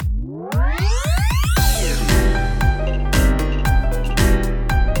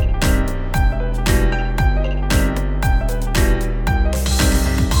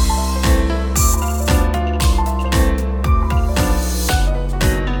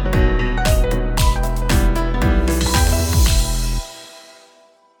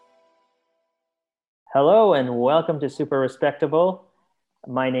Hello and welcome to Super Respectable.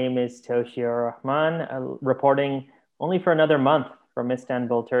 My name is Toshio Rahman, reporting only for another month from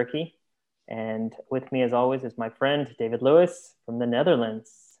Istanbul, Turkey. And with me, as always, is my friend David Lewis from the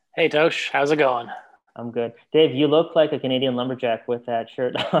Netherlands. Hey Tosh, how's it going? I'm good. Dave, you look like a Canadian lumberjack with that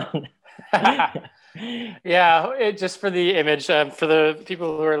shirt on. Yeah, just for the image, for the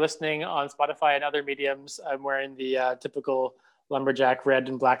people who are listening on Spotify and other mediums, I'm wearing the typical lumberjack red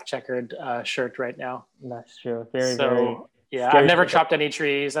and black checkered shirt right now. That's true. Very, very So yeah, I've never stereotypical. chopped any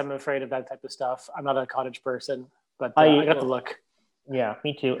trees. I'm afraid of that type of stuff. I'm not a cottage person, but I I, got the look. yeah,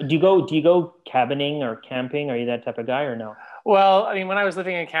 me too. Do you go cabining or camping? Are you that type of guy or no? Well, I mean, when I was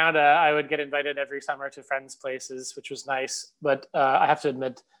living in Canada, I would get invited every summer to friends' places, which was nice. But I have to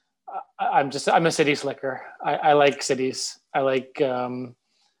admit, I'm a city slicker. I like cities. I like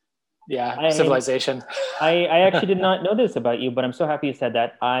yeah, I civilization. I actually did not know this about you, but I'm so happy you said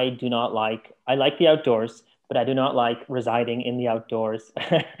that. I like the outdoors, but I do not like residing in the outdoors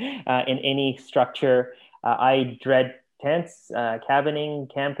in any structure. I dread tents, cabining,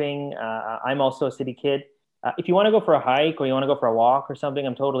 camping. I'm also a city kid. If you want to go for a hike or you want to go for a walk or something,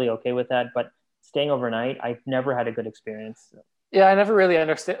 I'm totally okay with that. But staying overnight, I've never had a good experience. Yeah, I never really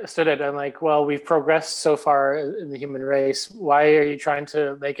understood it. I'm like, well, we've progressed so far in the human race. Why are you trying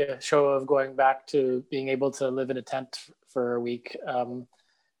to make a show of going back to being able to live in a tent for a week? You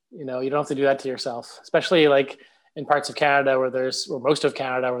don't have to do that to yourself, especially like in parts of Canada or most of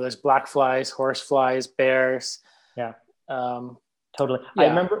Canada, where there's black flies, horse flies, bears. Yeah. Um, Totally. I yeah,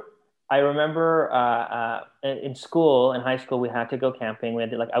 remember. I remember in school, in high school, we had to go camping. We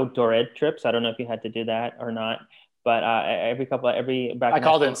had like outdoor ed trips. I don't know if you had to do that or not, but every back I in high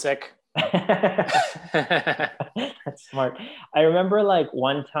called in school. sick. That's smart. I remember like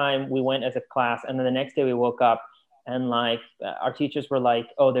one time we went as a class, and then the next day we woke up, and like our teachers were like,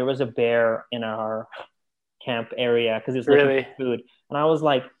 "Oh, there was a bear in our camp area because he was looking for Really? food," and I was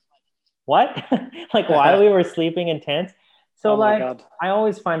like, what? Like while we were sleeping in tents. So Oh my like God. I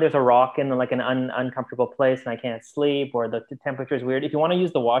always find there's a rock in like an uncomfortable place and I can't sleep or the temperature is weird. If you want to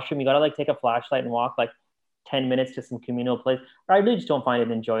use the washroom, you gotta like take a flashlight and walk like 10 minutes to some communal place. Or I really just don't find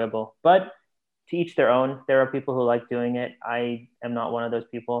it enjoyable. But to each their own. There are people who like doing it. I am not one of those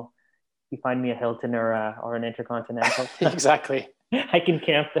people. You find me a Hilton or an Intercontinental. Exactly. I can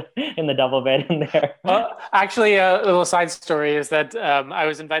camp in the double bed in there. Well, actually, a little side story is that I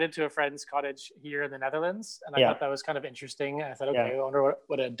was invited to a friend's cottage here in the Netherlands, and I Yeah, thought that was kind of interesting. I thought, yeah, okay, I wonder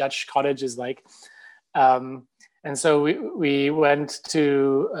what a Dutch cottage is like. Um, and so we went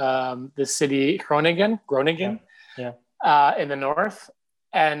to the city yeah, Groningen yeah, in the north,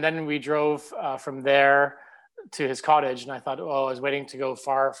 and then we drove from there to his cottage. And I thought, oh, I was waiting to go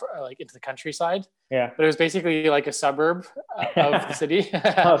far, like into the countryside, yeah. but it was basically like a suburb of the city.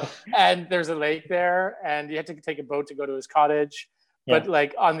 Okay. And there's a lake there, and you had to take a boat to go to his cottage. Yeah. But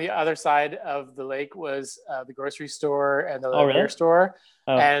like on the other side of the lake was the grocery store and Oh, the beer really? store,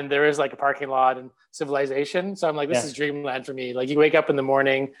 Oh, and there is like a parking lot and civilization. So I'm like, this yeah, is dreamland for me. Like you wake up in the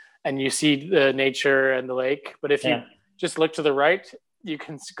morning and you see the nature and the lake, but if you yeah, just look to the right, you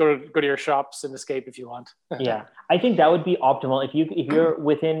can go to your shops and escape if you want. yeah. I think that would be optimal if you're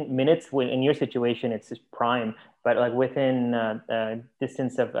within minutes. In your situation, it's just prime. But like within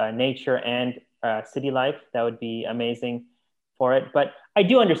distance of nature and city life, that would be amazing for it. But I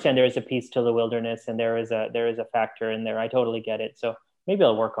do understand there is a piece to the wilderness, and there is a factor in there. I totally get it. So maybe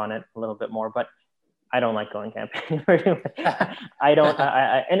I'll work on it a little bit more. But I don't like going camping. I don't.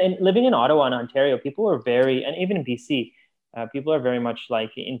 And living in Ottawa and Ontario, people are very, and even in BC, people are very much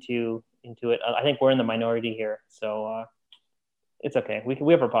like into it. I think we're in the minority here, so it's okay. We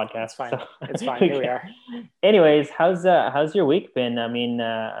have our podcast, It's fine. so It's fine. we Here we can. are. Anyways, how's your week been? I mean,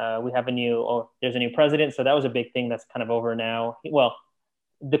 we have a new. Oh, there's a new president, so that was a big thing. That's kind of over now. Well,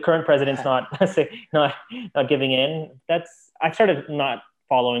 the current president's not not not giving in. That's I started not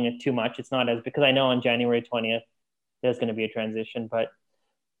following it too much. It's not as because I know on January 20th there's going to be a transition. But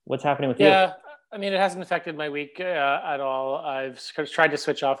what's happening with you? Yeah, I mean, it hasn't affected my week at all. I've tried to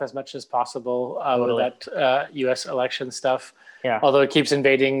switch off as much as possible with Totally. that U.S. election stuff, Yeah. although it keeps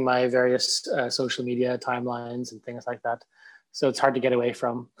invading my various social media timelines and things like that. So it's hard to get away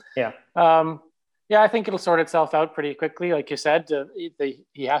from. Yeah. Um, yeah, I think it'll sort itself out pretty quickly. Like you said,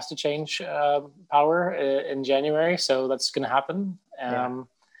 he has to change power in January, so that's going to happen. Yeah.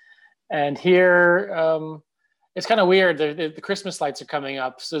 And here, it's kind of weird. The Christmas lights are coming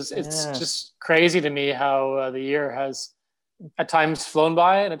up, so it's Yeah. just crazy to me how the year has at times flown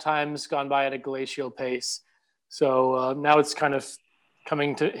by and at times gone by at a glacial pace. So now it's kind of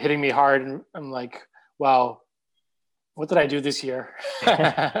coming to hitting me hard, and I'm like, wow, What did I do this year? You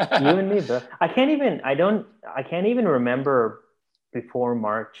and me, but I can't even remember before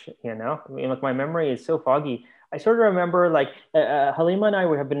March, you know? I mean, like my memory is so foggy. I sort of remember like Halima and I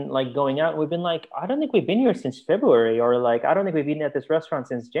have been like going out and we've been like, I don't think we've been here since February, or like, I don't think we've eaten at this restaurant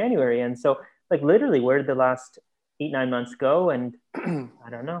since January. And so like literally where did the last 8, 9 months go? And I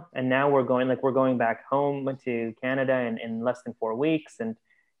don't know. And now we're going back home to Canada in less than 4 weeks. And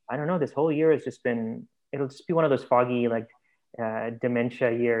I don't know, this whole year has just been, it'll just be one of those foggy, like dementia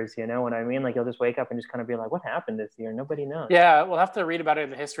years, you know what I mean? Like you'll just wake up and just kind of be like, what happened this year? Nobody knows. Yeah, we'll have to read about it in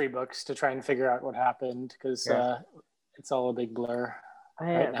the history books to try and figure out what happened because Yeah. it's all a big blur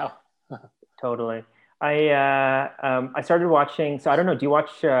I right now. totally. I started watching. So I don't know. Do you watch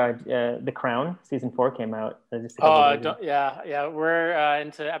The Crown? Season 4 came out just a couple of days ago. Yeah. We're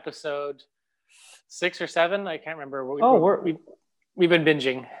into episode 6 or 7. I can't remember. We've been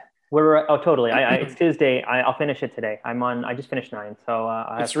binging. Totally. It's Tuesday. I'll finish it today. I just finished 9, so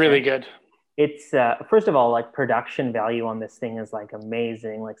it's really good. It's first of all, like production value on this thing is like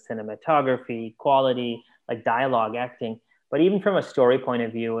amazing, like cinematography, quality, like dialogue, acting. But even from a story point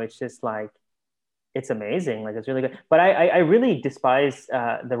of view, it's just like it's amazing. Like it's really good. But I really despise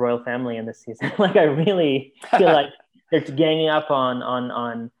the royal family in this season. Like I really feel like they're ganging up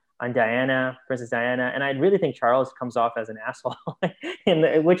on Diana, Princess Diana, and I really think Charles comes off as an asshole,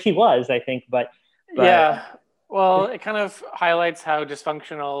 which he was, I think. But yeah, well, it kind of highlights how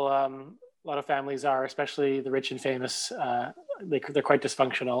dysfunctional a lot of families are, especially the rich and famous. They're quite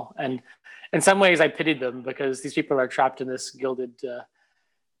dysfunctional, and in some ways, I pitied them because these people are trapped in this gilded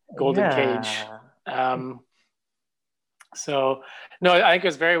golden cage. So, no, I think it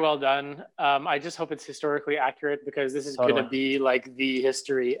was very well done. I just hope it's historically accurate because this is going to be like the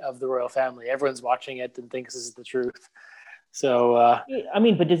history of the royal family. Everyone's watching it and thinks this is the truth. So, I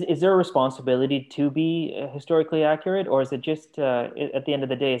mean, but is there a responsibility to be historically accurate, or is it just at the end of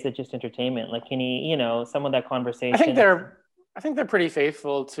the day, is it just entertainment? Like, can you know, some of that conversation? I think they're pretty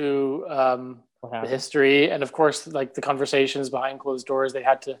faithful to the history, and of course, like the conversations behind closed doors, they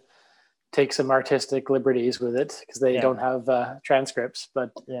had to take some artistic liberties with it because they don't have transcripts,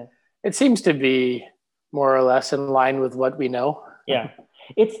 but it seems to be more or less in line with what we know. Yeah,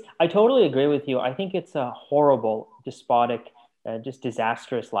 I totally agree with you. I think it's a horrible, despotic, just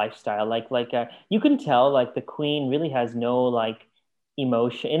disastrous lifestyle. Like you can tell like the queen really has no like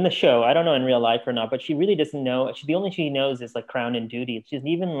emotion in the show. I don't know in real life or not, but she really doesn't know. The only she knows is like crown and duty. She's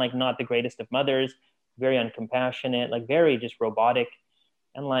even like not the greatest of mothers, very uncompassionate, like very just robotic.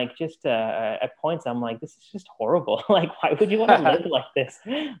 And like just at points, I'm like, this is just horrible. Like, why would you want to live like this?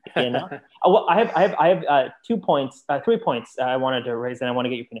 You know. Well, I have 2 points, 3 points I wanted to raise, and I want to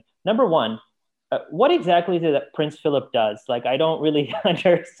get your opinion. Number one, what exactly is it that Prince Philip does? Like, I don't really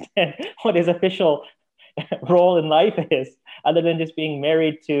understand what his official role in life is, other than just being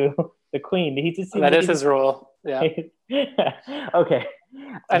married to the Queen. That is his role. Yeah. Okay.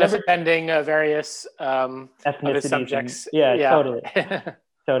 And defending various ethnicities, subjects. Totally.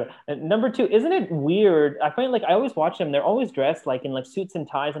 Totally. And number 2, isn't it weird? I find like I always watch them. They're always dressed like in like suits and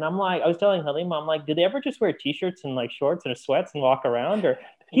ties, and I'm like, I was telling Halima, I'm like, do they ever just wear t-shirts and like shorts and sweats and walk around? Or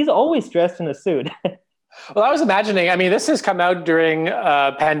he's always dressed in a suit. Well, I was imagining. I mean, this has come out during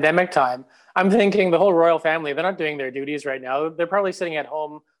pandemic time. I'm thinking the whole royal family, they're not doing their duties right now. They're probably sitting at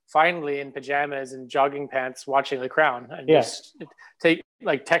home finally in pajamas and jogging pants watching The Crown and just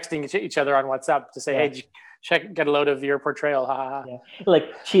texting each other on WhatsApp to say, hey, get a load of your portrayal. Yeah.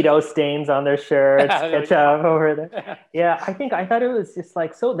 Like Cheeto stains on their shirts, ketchup over there. Yeah, I thought it was just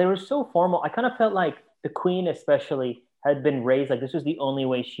like, so they were so formal. I kind of felt like the Queen especially had been raised like this was the only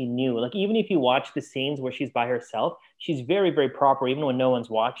way she knew. Like even if you watch the scenes where she's by herself, she's very, very proper even when no one's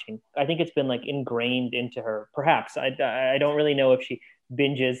watching. I think it's been like ingrained into her. Perhaps I don't really know if she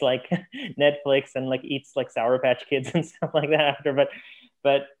binges like Netflix and like eats like Sour Patch Kids and stuff like that after,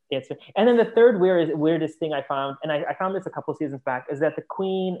 but it's. And then the third weirdest thing I found, and I found this a couple seasons back, is that the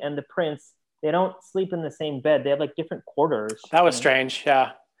Queen and the Prince, they don't sleep in the same bed. They have like different quarters. That was strange,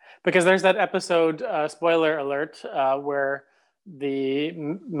 yeah. Because there's that episode, spoiler alert, where the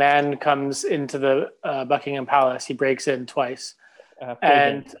man comes into the Buckingham Palace. He breaks in twice,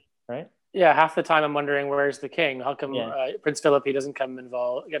 right? Yeah, half the time I'm wondering where's the king? How come Prince Philip he doesn't get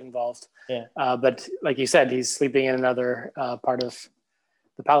involved? Yeah. But like you said, he's sleeping in another part of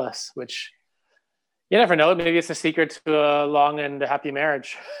the palace, which you never know. Maybe it's a secret to a long and happy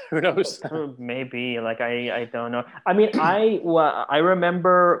marriage. Who knows? Maybe. Like I don't know. I mean, I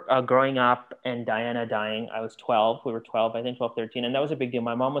remember growing up and Diana dying. I was 12. We were 12, I think 12, 13. And that was a big deal.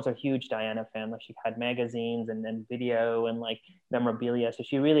 My mom was a huge Diana fan. Like she had magazines and video and like memorabilia. So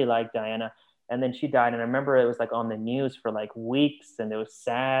she really liked Diana. and then she died. And I remember it was like on the news for like weeks, and it was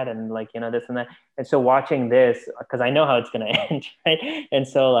sad, and like, this and that. And so watching this, because I know how it's going to end, right? And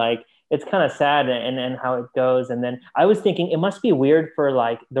so like it's kind of sad, and how it goes. And then I was thinking it must be weird for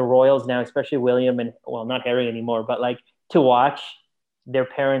like the royals now, especially William and, well, not Harry anymore, but like to watch their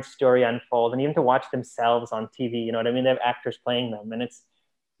parents' story unfold, and even to watch themselves on TV. You know what I mean? They have actors playing them, and it's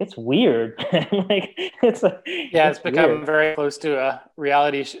weird. Like it's become weird. very close to a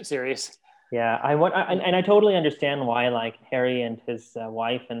reality series. Yeah, and I totally understand why like Harry and his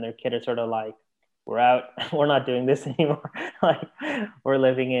wife and their kid are sort of like, we're out, we're not doing this anymore. Like we're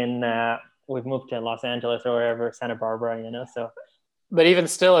living in, we've moved to Los Angeles or wherever, Santa Barbara, So, but even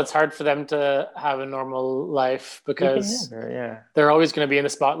still, it's hard for them to have a normal life because they're always going to be in the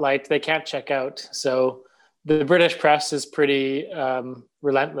spotlight. They can't check out. So the British press is pretty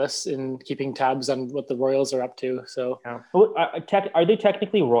relentless in keeping tabs on what the royals are up to. So, are they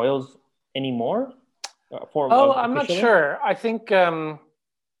technically royals anymore? I'm not sure. I think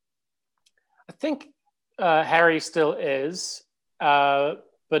Harry still is,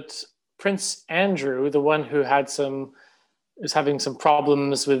 but Prince Andrew, the one who is having some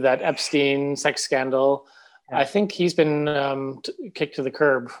problems with that Epstein sex scandal, I think he's been kicked to the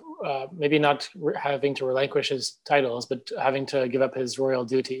curb. Maybe not having to relinquish his titles, but having to give up his royal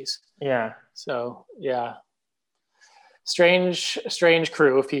duties. Yeah. So yeah, strange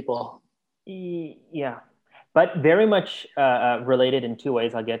crew of people. Yeah, but very much related in two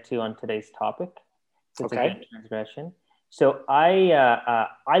ways I'll get to on today's topic. Okay. Transgression. So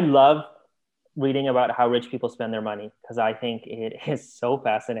I love reading about how rich people spend their money, because I think it is so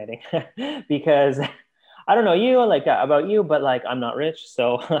fascinating. Because I don't know about you, but like I'm not rich,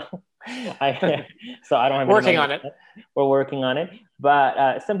 so I don't have working on it. We're working on it,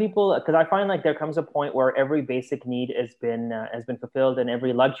 but some people, because I find like there comes a point where every basic need has been fulfilled, and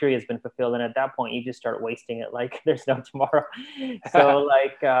every luxury has been fulfilled, and at that point you just start wasting it like there's no tomorrow. So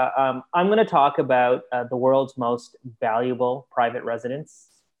like I'm going to talk about the world's most valuable private residence.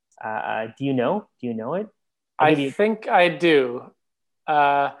 Do you know it? I think I do.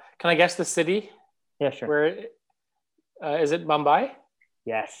 Can I guess the city? Yeah, sure. Where is it? Mumbai?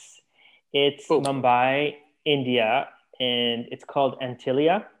 Yes, it's Mumbai, India, and it's called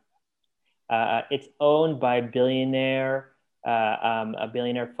Antilia. It's owned by a billionaire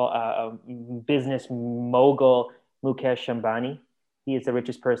business mogul, Mukesh Ambani. He is the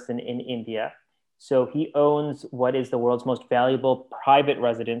richest person in India. So he owns what is the world's most valuable private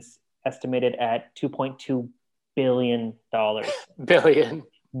residence, estimated at $2.2 billion.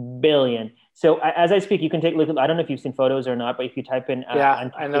 Billion. So as I speak, you can take a look. I don't know if you've seen photos or not, but if you type in, I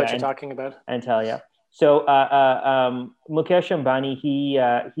know what you're talking about. Antalya. So Mukesh Ambani,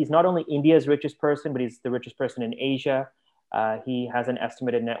 he's not only India's richest person, but he's the richest person in Asia. He has an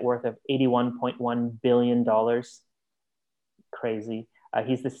estimated net worth of $81.1 billion. Crazy.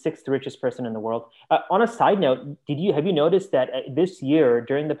 He's the sixth richest person in the world. On a side note, have you noticed that this year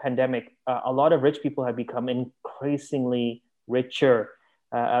during the pandemic, a lot of rich people have become increasingly richer?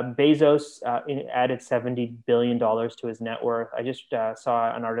 Bezos added $70 billion to his net worth. I just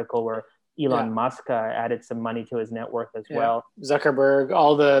saw an article where Elon Musk added some money to his net worth as well. Zuckerberg,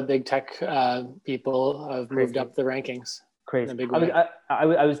 all the big tech people have moved up the rankings. Crazy.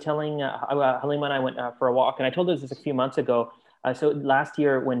 I was telling Halima and I went for a walk, and I told her this a few months ago. So last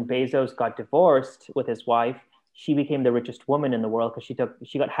year when Bezos got divorced with his wife, she became the richest woman in the world because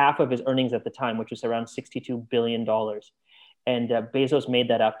she got half of his earnings at the time, which was around $62 billion. And Bezos made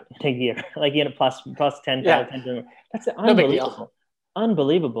that up in a year, like plus 10. That's unbelievable. No big deal.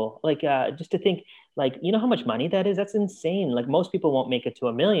 Unbelievable. Like just to think, like, you know how much money that is? That's insane. Like most people won't make it to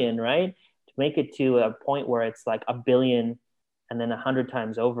 $1 million, right? To make it to a point where it's like $1 billion and then 100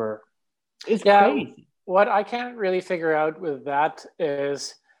 times over is crazy. What I can't really figure out with that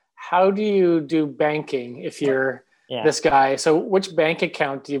is, how do you do banking if you're this guy? So which bank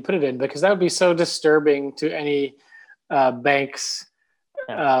account do you put it in? Because that would be so disturbing to any bank's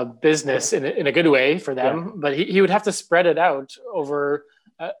business in a good way for them. But he would have to spread it out over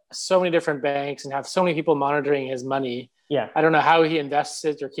so many different banks and have so many people monitoring his money. Yeah. I don't know how he invests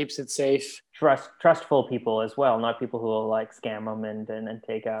it or keeps it safe. Trustful people as well, not people who will like scam them and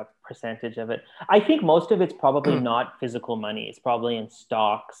take a percentage of it. I think most of it's probably not physical money. It's probably in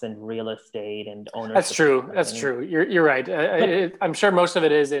stocks and real estate and ownership. That's true. You're right. I'm sure most of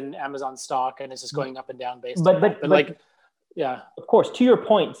it is in Amazon stock, and it's just going up and down based on that. But like, yeah. Of course, to your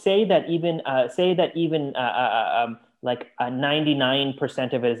point, say that even like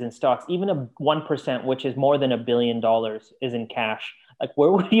 99% of it is in stocks, even a 1%, which is more than $1 billion, is in cash. Like,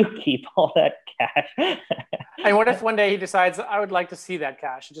 where would you keep all that cash? And what if one day he decides, I would like to see that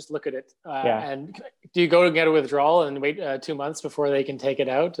cash and just look at it? Yeah. And do you go to get a withdrawal and wait 2 months before they can take it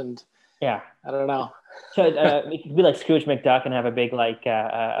out? And Yeah. I don't know. So it could be like Scrooge McDuck and have a big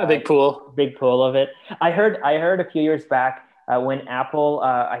A big pool. big pool of it. I heard a few years back when Apple,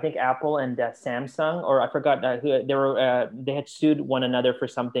 I think Apple and Samsung, or I forgot who they had sued one another for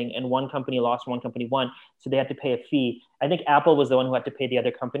something, and one company lost, one company won, so they had to pay a fee. I think Apple was the one who had to pay the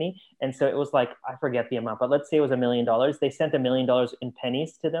other company, and so it was like, I forget the amount, but let's say it was $1 million. They sent $1 million in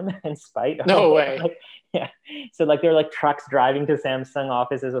pennies to them in spite. No way. Yeah. So like they're like trucks driving to Samsung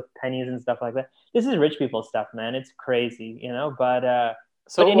offices with pennies and stuff like that. This is rich people stuff, man. It's crazy, you know. But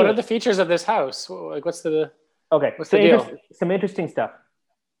so, anyway. What are the features of this house? Like, what's the okay? What's the deal? Some interesting stuff.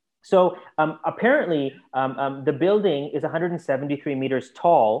 So apparently, the building is 173 meters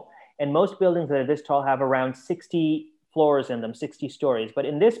tall, and most buildings that are this tall have around 60 floors in them, 60 stories. But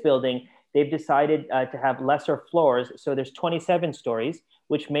in this building, they've decided to have lesser floors. So there's 27 stories,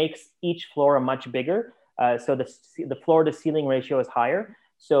 which makes each floor much bigger. So the floor to ceiling ratio is higher.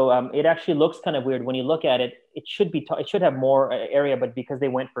 So it actually looks kind of weird when you look at it. It should be it should have more area, but because they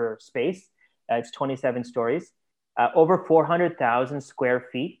went for space, it's 27 stories, over 400,000 square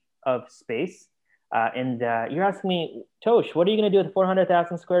feet of space. And you're asking me, Tosh, what are you going to do with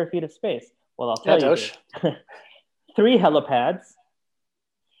 400,000 square feet of space? Well, I'll tell you. Tosh. 3 helipads,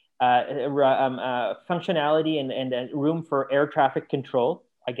 functionality and room for air traffic control,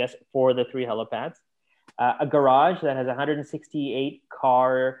 I guess, for the 3 helipads. A garage that has 168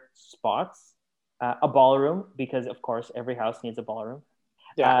 car spots, a ballroom, because of course every house needs a ballroom.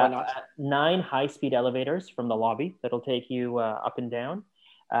 Yeah, why not? 9 high-speed elevators from the lobby that'll take you up and down,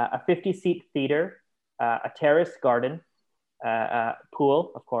 a 50-seat theater, a terraced garden, a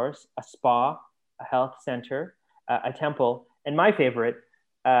pool, of course, a spa, a health center, a temple, and my favorite,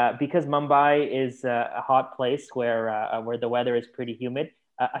 because Mumbai is a hot place where the weather is pretty humid,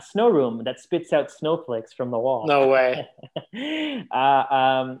 a snow room that spits out snowflakes from the wall. No way.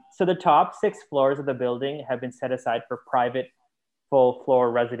 So the top 6 floors of the building have been set aside for private full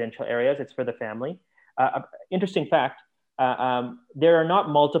floor residential areas. It's for the family. Interesting fact, there are not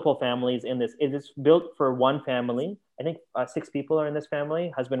multiple families in this. It is built for one family. I think 6 people are in this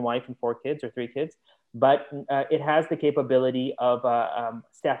family, husband, wife, and 4 kids or 3 kids. But it has the capability of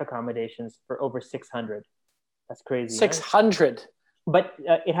staff accommodations for over 600. That's crazy. 600? Right? But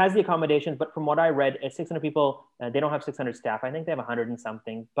it has the accommodations. But from what I read, 600 people, they don't have 600 staff. I think they have 100 and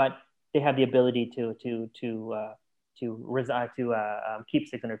something. But they have the ability to keep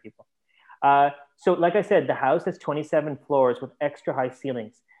 600 people. So like I said, the house has 27 floors with extra high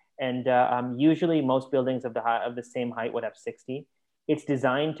ceilings. And usually most buildings of the same height would have 60. It's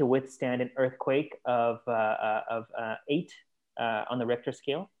designed to withstand an earthquake of 8 on the Richter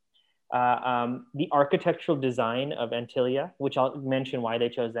scale. The architectural design of Antilia, which I'll mention why they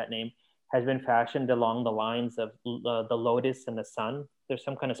chose that name, has been fashioned along the lines of the lotus and the sun. There's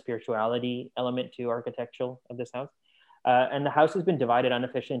some kind of spirituality element to architectural of this house. And the house has been divided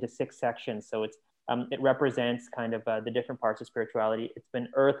unofficially into 6 sections. So it represents kind of the different parts of spirituality. It's been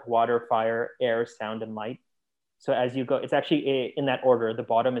earth, water, fire, air, sound, and light. So as you go, it's actually in that order. The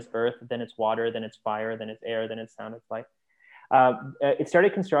bottom is earth, then it's water, then it's fire, then it's air, then it's sound, it's light. It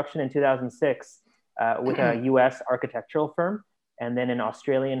started construction in 2006 with a US architectural firm. And then an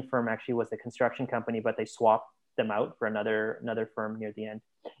Australian firm actually was the construction company, but they swapped them out for another firm near the end.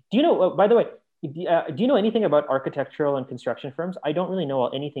 Do you know, by the way, do you know anything about architectural and construction firms? I don't really know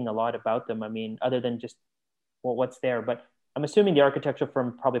anything a lot about them. I mean, other than just what's there, but I'm assuming the architectural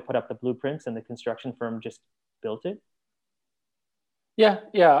firm probably put up the blueprints and the construction firm just built it. Yeah.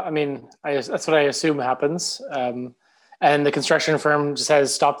 I mean, that's what I assume happens. And the construction firm just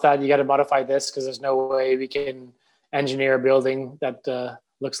says, stop that. You got to modify this because there's no way we can engineer a building that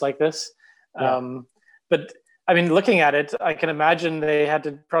looks like this. Yeah. But I mean, looking at it, I can imagine they had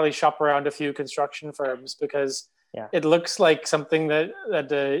to probably shop around a few construction firms because it looks like something that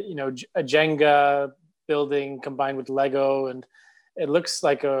a Jenga building combined with Lego, and it looks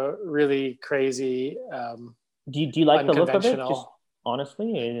like a really crazy. Do you like the look of it? Just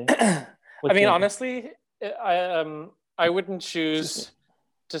honestly, I mean, honestly, I wouldn't choose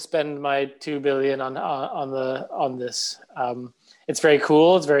to spend my $2 billion on this. It's very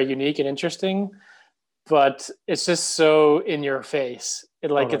cool. It's very unique and interesting. But it's just so in your face.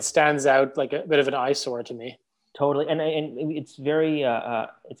 It stands out like a bit of an eyesore to me. Totally, and it's very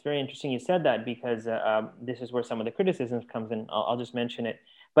interesting you said that because this is where some of the criticism comes in. I'll just mention it.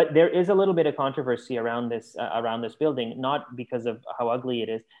 But there is a little bit of controversy around this building, not because of how ugly it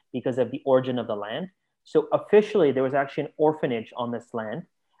is, because of the origin of the land. So officially, there was actually an orphanage on this land,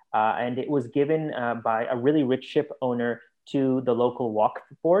 and it was given by a really rich ship owner to the local Waqf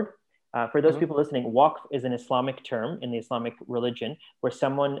board. For those people listening, Waqf is an Islamic term in the Islamic religion where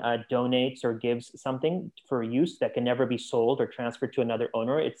someone donates or gives something for use that can never be sold or transferred to another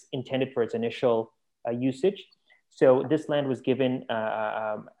owner. It's intended for its initial usage. So this land was given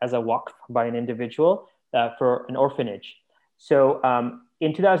as a Waqf by an individual for an orphanage. So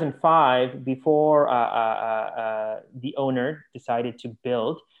in 2005, before the owner decided to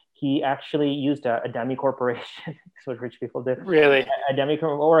build, he actually used a dummy corporation. That's what rich people do. Really? A dummy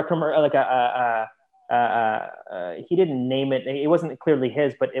or he didn't name it. It wasn't clearly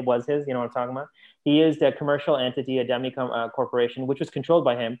his, but it was his. You know what I'm talking about? He used a commercial entity, a dummy corporation, which was controlled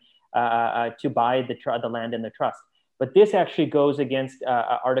by him to buy the land in the trust. But this actually goes against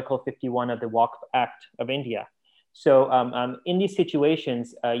Article 51 of the Waqf Act of India. So in these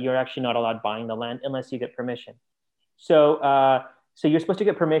situations, you're actually not allowed buying the land unless you get permission. So you're supposed to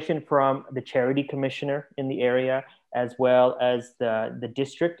get permission from the charity commissioner in the area, as well as the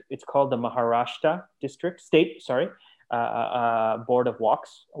district. It's called the Maharashtra Board of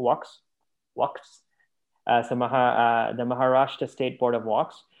Waqfs. The Maharashtra State Board of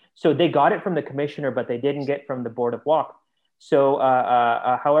Waqfs. So they got it from the commissioner, but they didn't get from the Board of Waqf. So,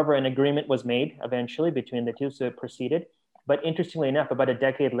 however, an agreement was made eventually between the two, so it proceeded. But interestingly enough, about a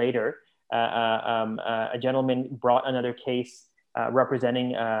decade later, a gentleman brought another case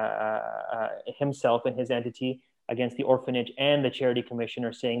representing himself and his entity against the orphanage and the charity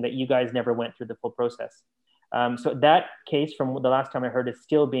commissioner, saying that you guys never went through the full process. So that case, from the last time I heard, is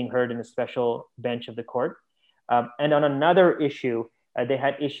still being heard in a special bench of the court. And on another issue, they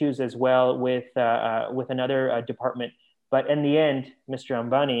had issues as well with another department. But in the end, Mr.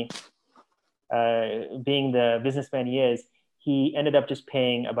 Ambani, being the businessman he is, he ended up just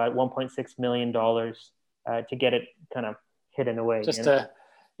paying about $1.6 million to get it kind of hidden away. Just to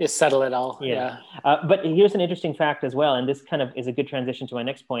settle it all. Yeah. But here's an interesting fact as well, and this kind of is a good transition to my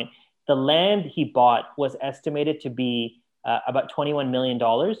next point. The land he bought was estimated to be about $21 million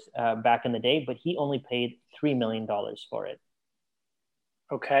back in the day, but he only paid $3 million for it.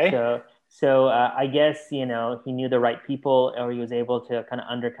 Okay. So I guess, he knew the right people, or he was able to kind of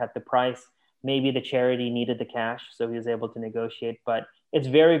undercut the price. Maybe the charity needed the cash, so he was able to negotiate. But it's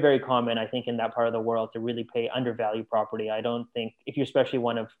very, very common, I think, in that part of the world to really pay undervalued property. I don't think, if you're especially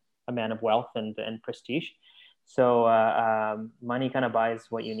a man of wealth and prestige. So money kind of buys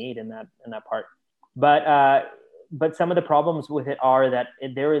what you need in that part. But some of the problems with it are that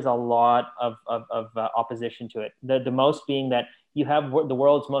there is a lot of opposition to it. The most being that you have the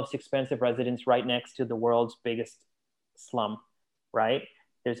world's most expensive residence right next to the world's biggest slum, right?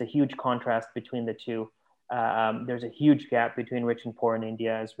 There's a huge contrast between the two. There's a huge gap between rich and poor in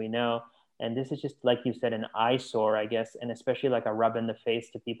India, as we know. And this is just, like you said, an eyesore, I guess, and especially like a rub in the face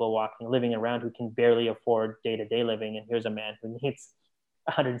to people living around who can barely afford day-to-day living. And here's a man who needs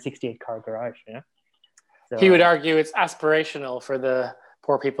a 168-car garage, So, he would argue it's aspirational for the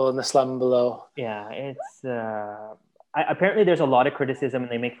poor people in the slum below. Yeah, it's... apparently there's a lot of criticism,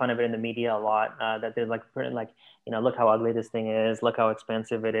 and they make fun of it in the media a lot, that they're like, look how ugly this thing is, look how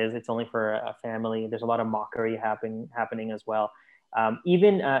expensive it is, it's only for a family. There's a lot of mockery happening as well.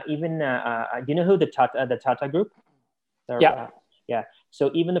 Even do you know who the Tata Group? Yeah.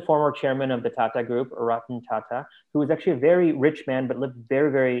 So even the former chairman of the Tata Group, Ratan Tata, who was actually a very rich man but lived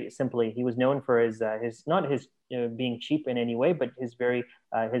very, very simply. He was known for his not his being cheap in any way, but his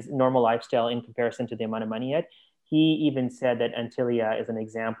normal lifestyle in comparison to the amount of money he had. He even said that Antilia is an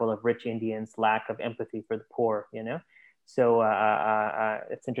example of rich Indians' lack of empathy for the poor, So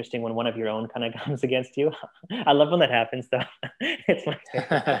it's interesting when one of your own kind of comes against you. I love when that happens, though. It's my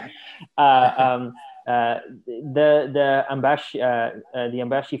favorite. The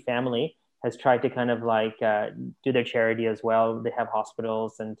Ambashi family has tried to kind of like do their charity as well. They have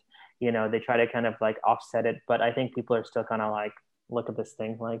hospitals, and they try to kind of like offset it. But I think people are still kind of like, look at this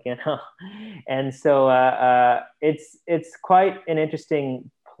thing, and so it's quite an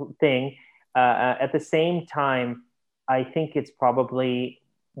interesting thing. At the same time, I think it's probably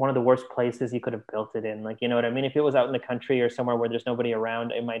one of the worst places you could have built it in. Like, you know what I mean? If it was out in the country or somewhere where there's nobody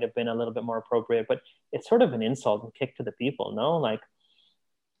around, it might have been a little bit more appropriate, but it's sort of an insult and kick to the people, no? Like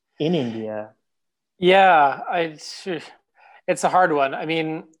in India. Yeah, it's a hard one. I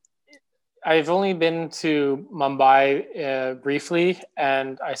mean, I've only been to Mumbai briefly,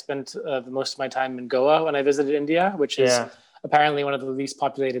 and I spent the most of my time in Goa when I visited India, which is apparently one of the least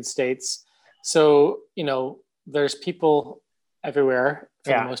populated states. So, there's people everywhere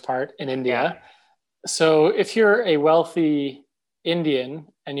for the most part in India. Yeah. So if you're a wealthy Indian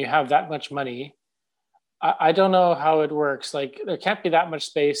and you have that much money, I don't know how it works. Like there can't be that much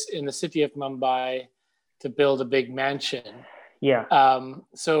space in the city of Mumbai to build a big mansion. Yeah,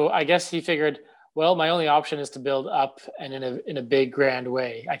 So I guess he figured, well, my only option is to build up and in a big grand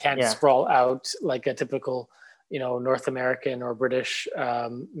way. I can't yeah, sprawl out like a typical, North American or British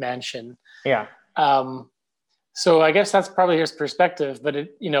mansion. yeah. Um, so I guess that's probably his perspective, but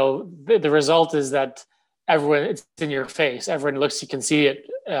the result is that everyone, it's in your face. Everyone looks, you can see it,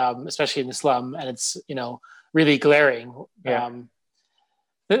 especially in the slum, and it's really glaring. Yeah.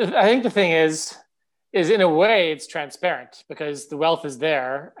 I think the thing is in a way it's transparent because the wealth is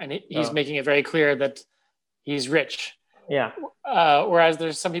there, and he's Oh, making it very clear that he's rich. yeah, Whereas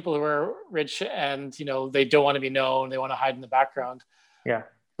there's some people who are rich and they don't want to be known, they want to hide in the background, yeah,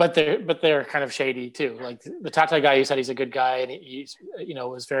 but they're kind of shady too. Like the Tata guy, you said he's a good guy and he's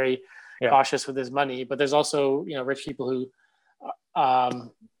was very yeah. cautious with his money. But there's also rich people who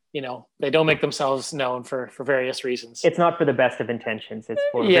they don't make themselves known for various reasons. It's not for the best of intentions. It's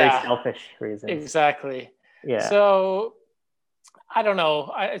for very Yeah, selfish reasons. exactly. Yeah, So I don't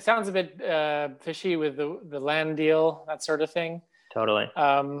know. It sounds a bit fishy with the land deal, that sort of thing. totally.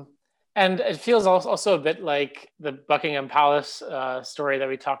 And it feels also a bit like the Buckingham Palace story that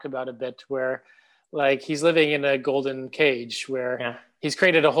we talked about a bit, where like he's living in a golden cage where Yeah, he's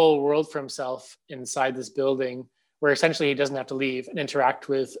created a whole world for himself inside this building where essentially he doesn't have to leave and interact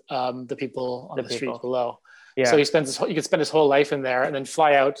with the people on the street below. So yeah, he could spend his whole life in there and then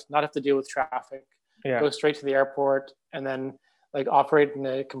fly out, not have to deal with traffic, yeah, go straight to the airport, and then like operate in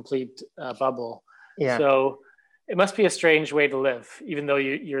a complete bubble. yeah. So it must be a strange way to live, even though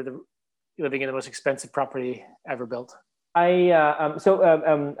you're living in the most expensive property ever built. Let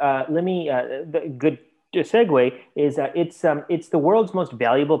me the good segue is it's the world's most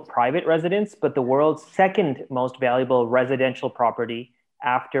valuable private residence, but the world's second most valuable residential property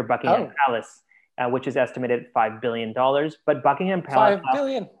after Buckingham Palace, which is estimated at $5 billion. But Buckingham Palace, 5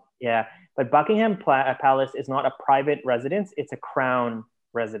 billion. yeah, but Buckingham Palace is not a private residence; it's a crown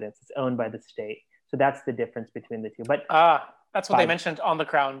residence. It's owned by the state. So that's the difference between the two. But that's what they mentioned on the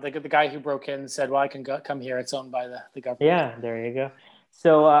Crown. The guy who broke in said, "Well, I can come here. It's owned by the government." Yeah, there you go.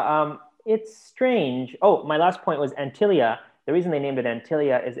 So it's strange. Oh, my last point was Antilia. The reason they named it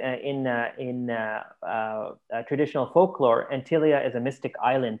Antilia is in traditional folklore, Antilia is a mystic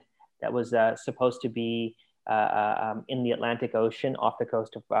island that was supposed to be in the Atlantic Ocean off the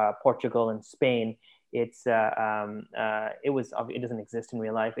coast of Portugal and Spain. It doesn't exist in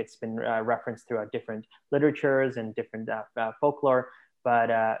real life. It's been referenced throughout different literatures and different folklore,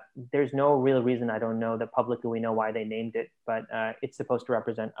 but there's no real reason. I don't know that publicly we know why they named it, but it's supposed to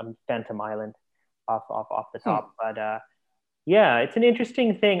represent a phantom island off the top. But yeah, it's an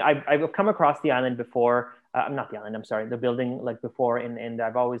interesting thing. I've come across the island before. Not the island. I'm sorry, the building like before, and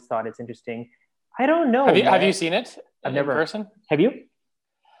I've always thought it's interesting. I don't know. Have you seen it? I've never. In person. Have you?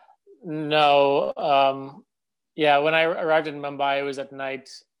 No. Yeah, when I arrived in Mumbai, it was at night,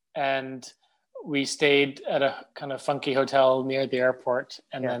 and we stayed at a kind of funky hotel near the airport,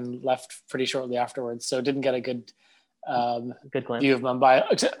 and then left pretty shortly afterwards. So didn't get a good view of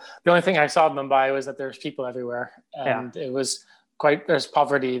Mumbai. The only thing I saw of Mumbai was that there's people everywhere, and it was there's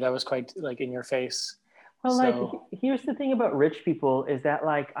poverty that was quite like in your face. Well, like here's the thing about rich people is that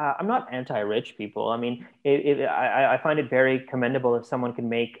like I'm not anti-rich people. I mean, I find it very commendable if someone can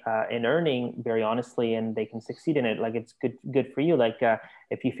make an earning very honestly and they can succeed in it. Like it's good for you. Like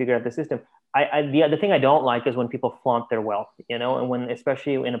if you figure out the system. The thing I don't like is when people flaunt their wealth, and when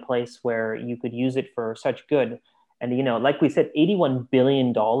especially in a place where you could use it for such good. And, like we said, $81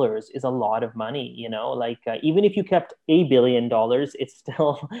 billion is a lot of money, like even if you kept $1 billion, it's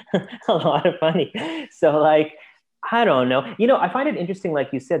still a lot of money. So like, I don't know. I find it interesting.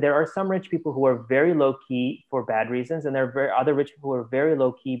 Like you said, there are some rich people who are very low key for bad reasons. And there are other rich people who are very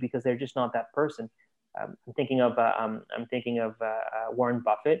low key because they're just not that person. I'm thinking of Warren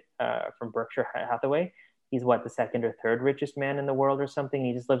Buffett from Berkshire Hathaway. He's the second or third richest man in the world or something.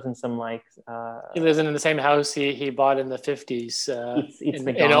 He just lives in some he lives in the same house he bought in the 50s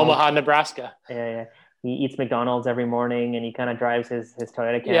in Omaha, Nebraska. Yeah. He eats McDonald's every morning and he kind of drives his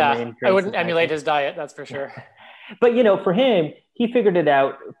Toyota Camry. Yeah, I wouldn't emulate his diet, that's for sure. But, for him, he figured it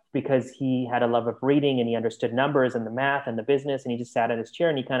out because he had a love of reading and he understood numbers and the math and the business, and he just sat at his chair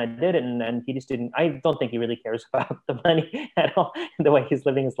and he kind of did it. And he just didn't, I don't think he really cares about the money at all, the way he's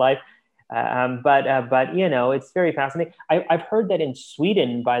living his life. But it's very fascinating. I've heard that in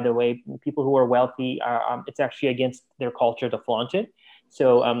Sweden, by the way, people who are wealthy, it's actually against their culture to flaunt it.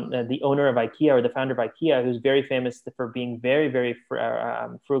 So the owner of IKEA or the founder of IKEA, who's very famous for being very, very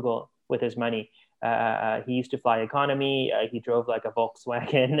frugal with his money. He used to fly economy. He drove like a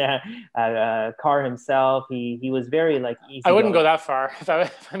Volkswagen car himself. He was very like easy. I wouldn't go that far. If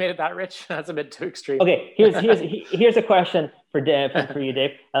I made it that rich, that's a bit too extreme. Okay, here's a question for you,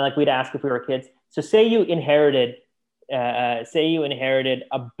 Dave. Like we'd ask if we were kids. So say you inherited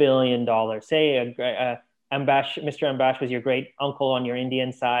 $1 billion. Say Mr. Ambash was your great uncle on your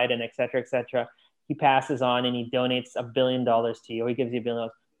Indian side, and et cetera, et cetera. He passes on and he donates $1 billion to you, or he gives you $1 billion.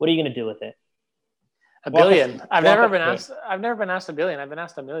 What are you going to do with it? $1 billion. I've never been asked $1 billion. I've been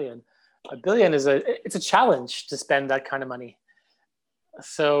asked $1 million. $1 billion it's a challenge to spend that kind of money.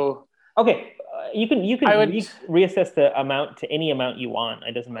 So okay, you can reassess the amount to any amount you want.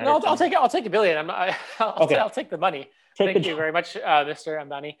 It doesn't matter. No, I'll take $1 billion. I'll take the money. Thank you very much, Mr.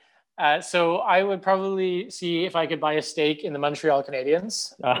 Ambani. So I would probably see if I could buy a stake in the Montreal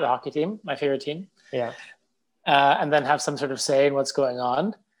Canadiens, the hockey team, my favorite team. Yeah. And then have some sort of say in what's going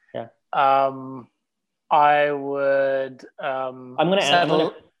on. Yeah. I would. I'm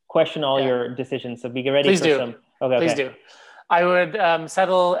gonna question all your decisions. So be ready. Please for do. Some. Okay. Please do. I would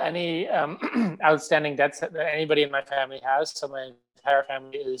settle any outstanding debts that anybody in my family has. So my entire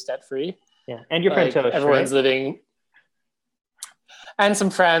family is debt free. Yeah, and your friend Tosh, everyone's living. And some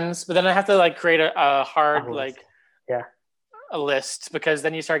friends, but then I have to create a hard a list, because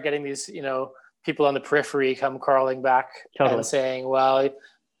then you start getting these people on the periphery come crawling back and saying, well,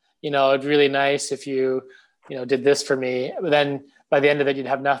 it'd really nice if you did this for me, but then by the end of it you'd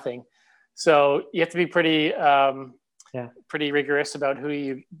have nothing. So you have to be pretty rigorous about who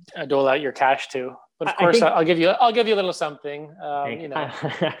you dole out your cash to. But of course, I'll give you a little something. I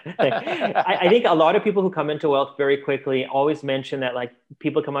think a lot of people who come into wealth very quickly always mention that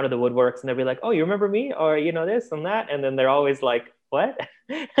people come out of the woodworks and they'll be like, "Oh, you remember me?" or this and that, and then they're always like, "What?"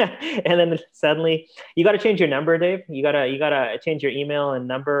 And then suddenly you got to change your number, Dave. You gotta change your email and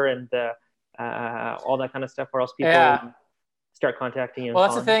number and all that kind of stuff, or else people start contacting you. Well,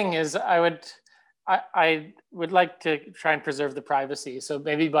 that's the thing is, I would like to try and preserve the privacy. So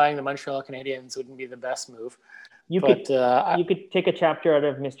maybe buying the Montreal Canadiens wouldn't be the best move. You could take a chapter out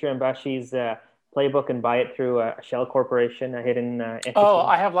of Mr. Ambashi's playbook and buy it through a shell corporation, a hidden entity.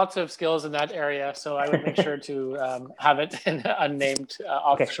 I have lots of skills in that area, so I would make sure to have it in an unnamed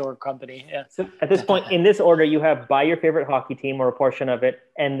offshore company. Yeah. So at this point, in this order, you have buy your favorite hockey team or a portion of it,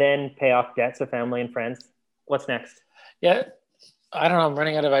 and then pay off debts of family and friends. What's next? Yeah. I don't know. I'm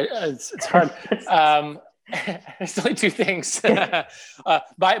running out of ideas. It's hard. There's only two things.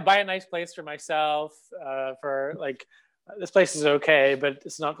 Buy a nice place for myself. For this place is okay, but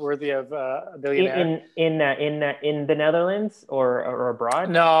it's not worthy of a billionaire. In the Netherlands or abroad?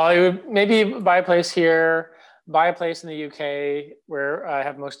 No, I would maybe buy a place here. Buy a place in the UK where I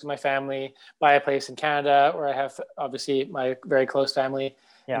have most of my family. Buy a place in Canada where I have obviously my very close family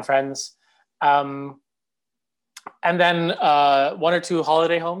and friends. And then 1 or 2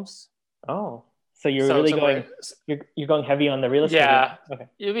 holiday homes. Oh, so you're really going heavy on the real estate. Yeah. Okay.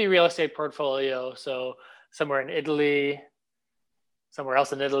 It'll be real estate portfolio. So somewhere in Italy, somewhere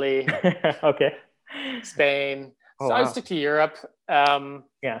else in Italy. Okay. Spain. So I'd stick to Europe.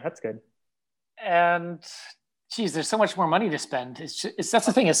 Yeah, that's good. And geez, there's so much more money to spend. That's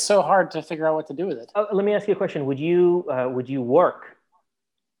the thing. It's so hard to figure out what to do with it. Let me ask you a question. Would you work?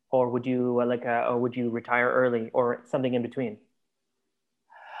 Or would you would you retire early, or something in between?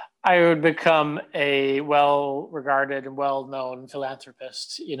 I would become a well-regarded and well-known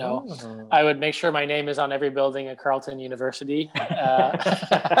philanthropist. I would make sure my name is on every building at Carleton University. Actually,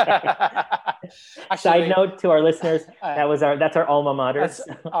 side note to our listeners, that's our alma mater. That's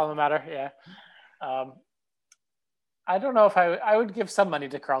alma mater, yeah. I don't know if I would give some money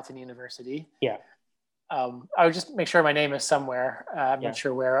to Carleton University. Yeah. I would just make sure my name is somewhere. I'm not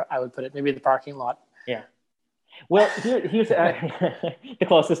sure where I would put it. Maybe the parking lot. Yeah. Well, here's the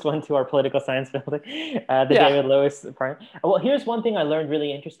closest one to our political science building, David Lewis Prime. Well, here's one thing I learned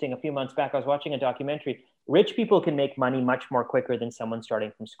really interesting a few months back. I was watching a documentary. Rich people can make money much more quicker than someone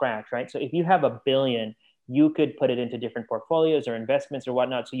starting from scratch, right? So if you have $1 billion, you could put it into different portfolios or investments or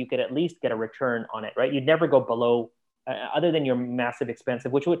whatnot, so you could at least get a return on it, right? You'd never go below, other than your massive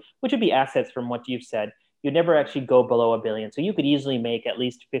expensive, which would be assets from what you've said. You'd never actually go below $1 billion. So you could easily make at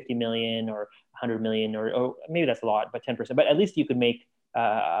least 50 million or 100 million, or maybe that's a lot, but 10%. But at least you could make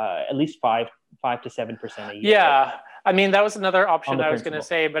at least 5 to 7% a year. Yeah, I mean that was another option I was going to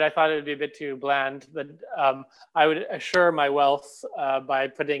say, but I thought it would be a bit too bland. But I would assure my wealth by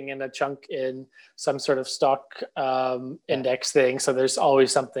putting in a chunk in some sort of stock index thing. So there's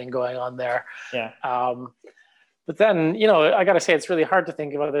always something going on there. Yeah. But then, I got to say, it's really hard to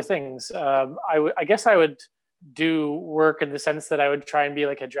think of other things. I guess I would do work in the sense that I would try and be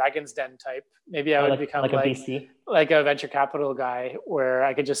like a Dragon's Den type. Maybe I would become like a VC. Like a venture capital guy, where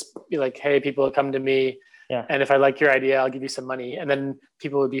I could just be like, hey, people come to me. Yeah. And if I like your idea, I'll give you some money. And then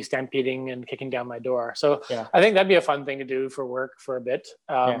people would be stampeding and kicking down my door. So Yeah. I think that'd be a fun thing to do for work for a bit.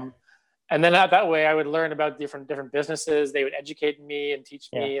 And then that way I would learn about different businesses. They would educate me and teach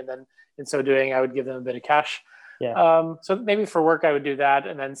me. And then in so doing, I would give them a bit of cash. Yeah. So maybe for work, I would do that.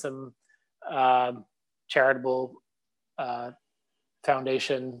 And then some charitable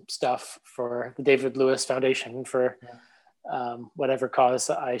foundation stuff for the David Lewis Foundation for whatever cause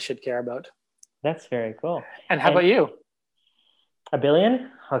I should care about. That's very cool. And how about you? $1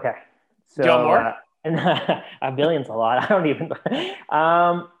 billion? Okay. So, do you want more? $1 billion's a lot. I don't even.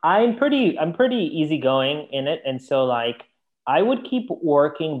 I'm pretty easygoing in it, and so like I would keep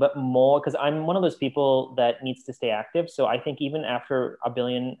working, but more because I'm one of those people that needs to stay active. So I think even after $1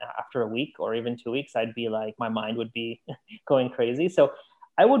 billion, after a week or even 2 weeks, I'd be like my mind would be going crazy. So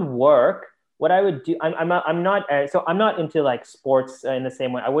I would work. What I would do, I'm not into like sports in the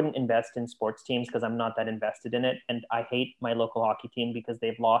same way. I wouldn't invest in sports teams because I'm not that invested in it, and I hate my local hockey team because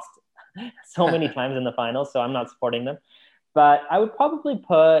they've lost so many times in the finals, so I'm not supporting them. But I would probably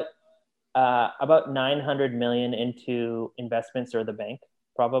put about 900 million into investments or the bank,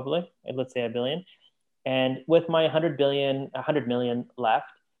 probably. Let's say $1 billion, and with my 100 million left,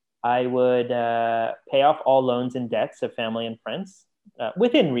 I would pay off all loans and debts of family and friends.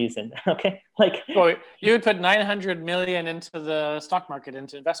 Within reason, okay? Like, well, you would put 900 million into the stock market,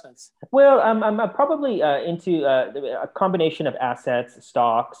 into investments. Well, I'm probably into a combination of assets,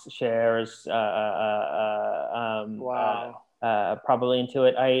 stocks, shares. Wow. Probably into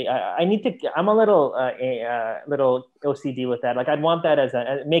it. I need to. I'm a little OCD with that. Like, I'd want that as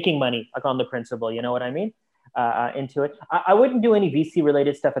making money, like on the principle. You know what I mean? Into it. I wouldn't do any VC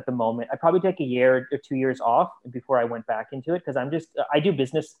related stuff at the moment. I'd probably take a year or 2 years off before I went back into it because I do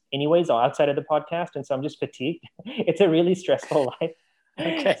business anyways outside of the podcast, and so I'm just fatigued. It's a really stressful life.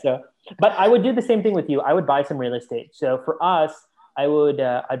 Okay. So, but I would do the same thing with you. I would buy some real estate. So for us,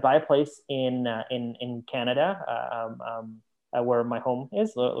 I'd buy a place in Canada, where my home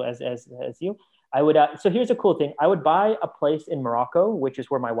is, as you. I would. So here's a cool thing. I would buy a place in Morocco, which is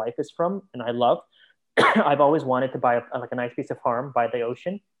where my wife is from, and I love. I've always wanted to buy a nice piece of farm by the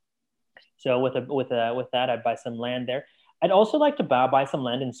ocean. So with that, I'd buy some land there. I'd also like to buy some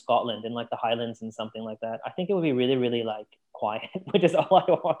land in Scotland, in like the Highlands and something like that. I think it would be really, really like quiet, which is all I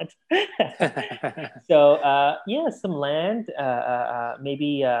want. So some land,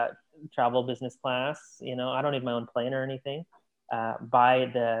 maybe travel business class. You know, I don't need my own plane or anything. Buy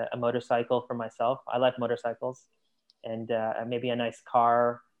a motorcycle for myself. I like motorcycles, and maybe a nice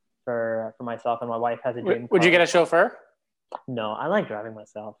car for myself, and my wife has a dream car. Would you get a chauffeur? No, I like driving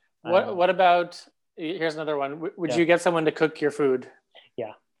myself. What about, here's another one. Would you get someone to cook your food?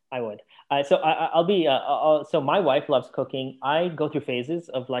 Yeah, I would. So my wife loves cooking. I go through phases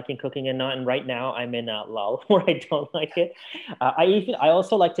of liking cooking and not, and right now I'm in a lull where I don't like it. I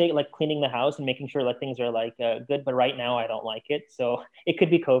also like cleaning the house and making sure like things are like good, but right now I don't like it. So it could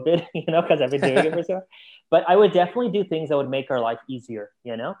be COVID, because I've been doing it for so long. But I would definitely do things that would make our life easier,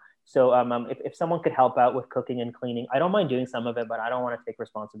 So if someone could help out with cooking and cleaning, I don't mind doing some of it, but I don't want to take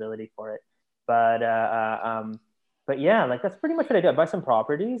responsibility for it. But yeah, like that's pretty much what I do. I buy some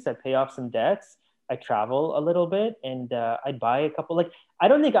properties, I pay off some debts, I travel a little bit, and I'd buy a couple. Like I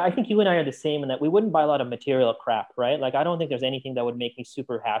think you and I are the same in that we wouldn't buy a lot of material crap, right? Like I don't think there's anything that would make me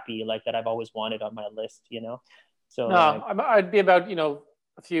super happy like that I've always wanted on my list, So no, I'd be about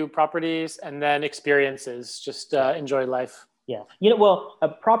a few properties and then experiences. Just enjoy life. Yeah,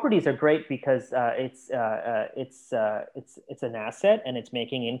 properties are great because it's an asset and it's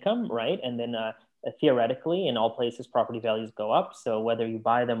making income, right? And then theoretically, in all places, property values go up. So whether you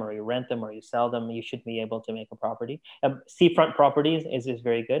buy them or you rent them or you sell them, you should be able to make a property. Seafront properties is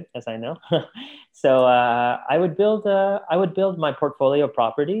very good, as I know. So I would build my portfolio of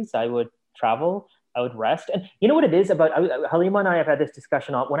properties. I would travel. I would rest. And you know what it is about Halima and I have had this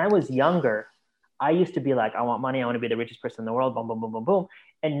discussion. When I was younger, I used to be like, I want money. I want to be the richest person in the world. Boom, boom, boom, boom, boom.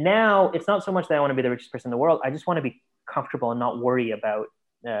 And now it's not so much that I want to be the richest person in the world. I just want to be comfortable and not worry about.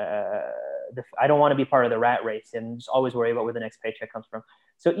 I don't want to be part of the rat race and just always worry about where the next paycheck comes from.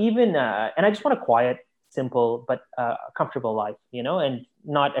 So even and I just want a quiet, simple, but comfortable life, and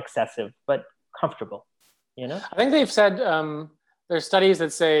not excessive, but comfortable. I think they've said there's studies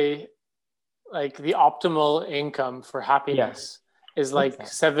that say like the optimal income for happiness is like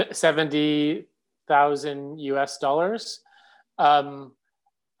 $70,000 US.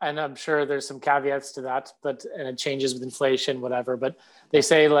 And I'm sure there's some caveats to that, and it changes with inflation, whatever. But they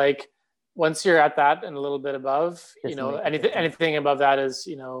say like once you're at that and a little bit above, Doesn't make a difference. anything above that is,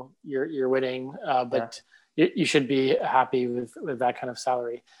 you're winning. Yeah. But you should be happy with that kind of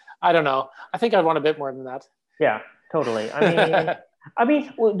salary. I don't know. I think I'd want a bit more than that. Yeah, totally.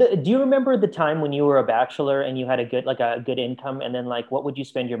 Well, do you remember the time when you were a bachelor and you had a good income, and then like, what would you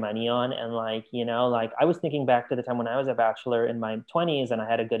spend your money on? And like, like I was thinking back to the time when I was a bachelor in my 20s and I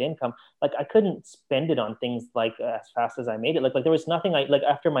had a good income. Like, I couldn't spend it on things like as fast as I made it. Like there was nothing I like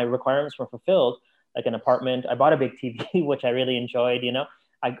after my requirements were fulfilled, like an apartment. I bought a big TV, which I really enjoyed.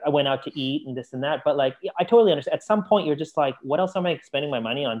 I went out to eat and this and that. But like, yeah, I totally understand. At some point, you're just like, what else am I spending my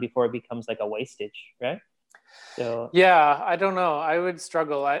money on before it becomes like a wastage, right? So Yeah, I don't know. I would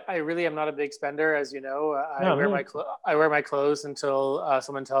struggle. I really am not a big spender, as you know. no, me. I wear my clothes until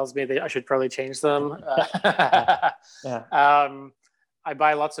someone tells me that I should probably change them. Yeah, yeah, I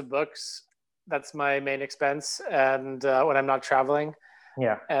buy lots of books. That's my main expense, and when I'm not traveling.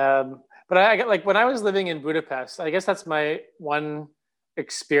 yeah, But I get like when I was living in Budapest, I guess that's my one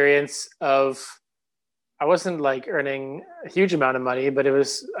experience of I wasn't like earning a huge amount of money, but it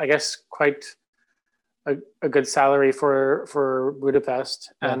was, I guess, quite a good salary for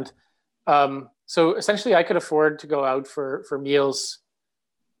Budapest. yeah. And so essentially I could afford to go out for meals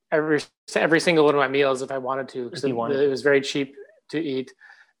every single one of my meals if I wanted to, because If you wanted it to. was very cheap to eat.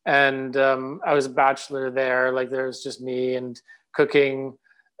 And I was a bachelor there, like there was just me, and cooking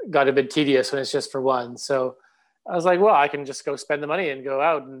got a bit tedious when it's just for one. So I was like, well, I can just go spend the money and go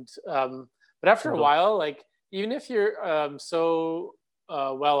out. And but after a Totally. while, like even if you're so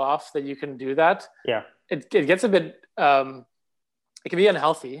well off that you can do that, Yeah, it gets a bit it can be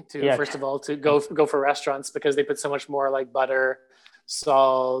unhealthy to yeah, first of all to go for restaurants because they put so much more like butter,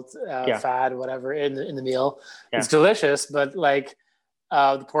 salt, yeah, fat, whatever in the meal. yeah. It's delicious, but like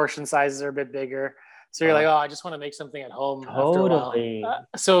the portion sizes are a bit bigger. So you're like, oh, I just want to make something at home after a while. Totally,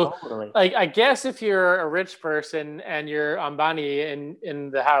 So totally. like I guess if you're a rich person and you're Ambani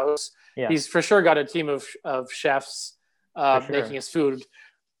in the house, Yeah, he's for sure got a team of chefs for making sure. his food,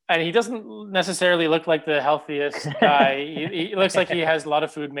 and he doesn't necessarily look like the healthiest guy. He looks like he has a lot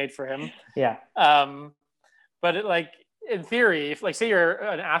of food made for him. Yeah. Um, but like in theory, if like say you're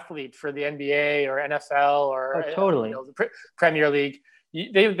an athlete for the NBA or NFL or Oh, totally. the Premier League,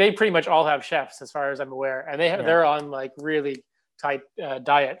 they pretty much all have chefs as far as I'm aware, and Yeah, they're on like really tight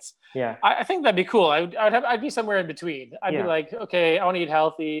diets. yeah, I think that'd be cool. I'd be somewhere in between. I'd be yeah. like, okay, I want to eat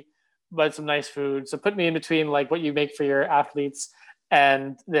healthy, but some nice food. So put me in between like what you make for your athletes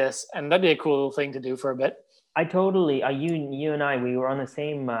and this, and that'd be a cool thing to do for a bit. I totally, you and I, we were on the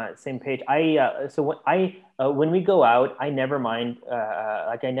same page. So when we go out, I never mind.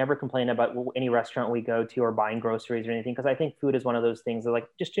 Like I never complain about any restaurant we go to or buying groceries or anything, because I think food is one of those things that like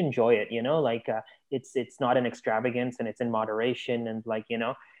just enjoy it. Like it's not an extravagance and it's in moderation and like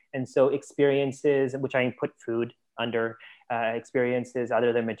and so experiences, which I put food under experiences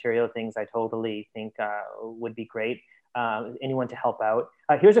other than material things, I totally think would be great. Anyone to help out.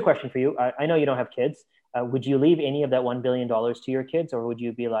 Here's a question for you. I know you don't have kids. Would you leave any of that $1 billion to your kids, or would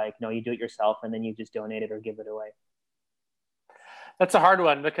you be like, no, you do it yourself and then you just donate it or give it away? That's a hard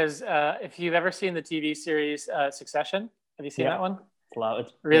one because if you've ever seen the TV series Succession, have you seen Yeah, that one? it's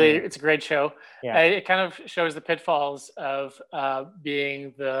Really, brilliant. it's a great show. Yeah, It kind of shows the pitfalls of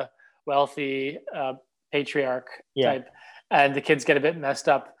being the wealthy patriarch yeah, type, and the kids get a bit messed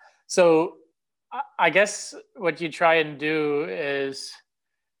up. So I guess what you try and do is,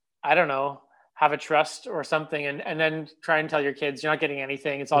 I don't know, have a trust or something, and then try and tell your kids you're not getting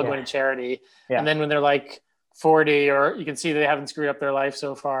anything. It's all yeah, going to charity. And yeah, then when they're like 40, or you can see they haven't screwed up their life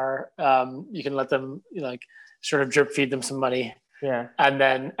so far, you can let them like sort of drip feed them some money, yeah. and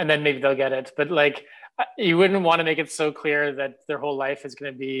then maybe they'll get it. But like you wouldn't want to make it so clear that their whole life is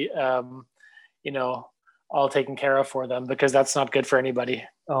going to be you know all taken care of for them, because that's not good for anybody.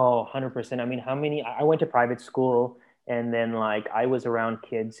 Oh, 100%. I mean, how many? I went to private school, and then like I was around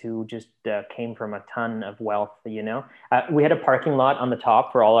kids who just came from a ton of wealth. We had a parking lot on the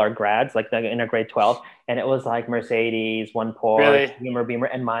top for all our grads, like in our grade 12, and it was like Mercedes, one Porsche, Really. Beamer,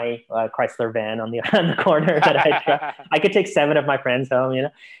 and my Chrysler van on the on the corner that I could take seven of my friends home.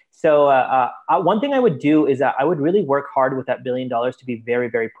 So one thing I would do is I would really work hard with that $1 billion to be very,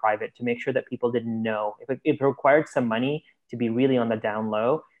 very private, to make sure that people didn't know. If it required some money to be really on the down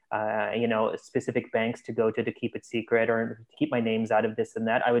low, specific banks to go to keep it secret or to keep my names out of this and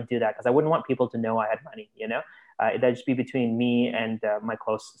that, I would do that because I wouldn't want people to know I had money. That'd just be between me and my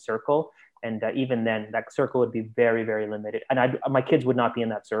close circle. And even then, that circle would be very, very limited. And my kids would not be in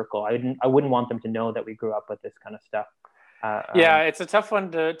that circle. I wouldn't want them to know that we grew up with this kind of stuff. Yeah, it's a tough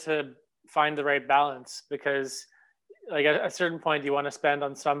one to find the right balance, because like at a certain point you want to spend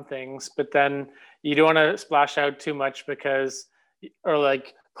on some things, but then you don't want to splash out too much because, or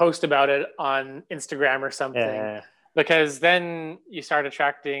like post about it on Instagram or something, Yeah, because then you start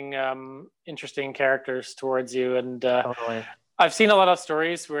attracting interesting characters towards you. And totally. I've seen a lot of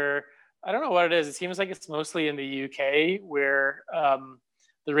stories where I don't know what it is. It seems like it's mostly in the UK where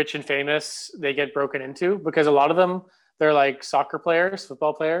the rich and famous they get broken into, because a lot of them they're like soccer players,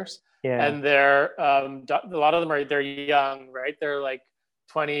 football players, Yeah, and they're a lot of them are they're young, right? They're like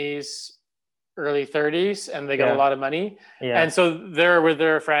 20s, early 30s, and they got a yeah, lot of money. yeah, And so they're with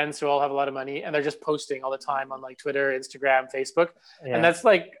their friends who all have a lot of money, and they're just posting all the time on like Twitter, Instagram, Facebook. And yeah. that's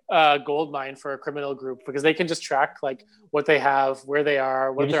like a gold mine for a criminal group, because they can just track like what they have, where they are,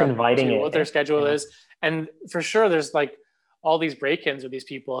 You're what just they're up inviting to, it. what their schedule Yeah. is. And for sure there's like all these break-ins with these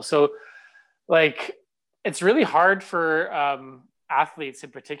people. So like it's really hard for athletes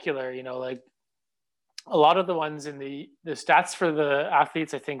in particular, you know, like a lot of the ones in the stats for the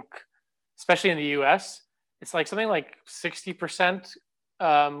athletes, I think, especially in the US, it's like something like 60%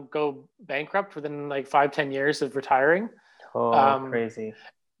 go bankrupt within like 5-10 years of retiring. Oh, Um, crazy.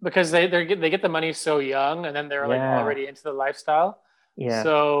 because they get the money so young, and then they're like Yeah, already into the lifestyle. yeah.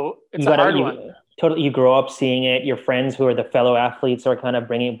 So it's You a gotta hard you one. totally you grow up seeing it. Your friends who are the fellow athletes are kind of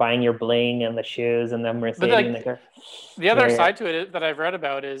buying your bling and the shoes and the But Mercedes and the like car. the Yeah, other yeah, side to it that I've read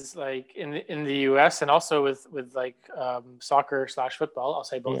about is like in the US, and also with like soccer slash football, I'll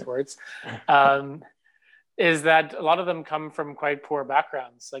say yeah, both words, um, is that a lot of them come from quite poor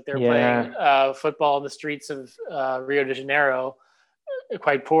backgrounds. Like they're playing yeah, football in the streets of Rio de Janeiro,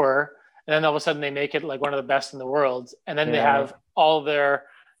 quite poor, and then all of a sudden they make it like one of the best in the world, and then they yeah, have all their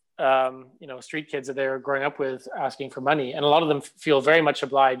street kids that they're growing up with asking for money, and a lot of them feel very much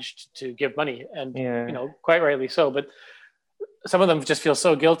obliged to give money, and yeah. quite rightly so. But some of them just feel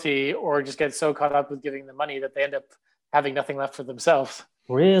so guilty or just get so caught up with giving the money that they end up having nothing left for themselves.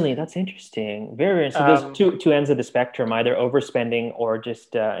 Really, that's interesting. Very interesting. So there's Um, two ends of the spectrum, either overspending or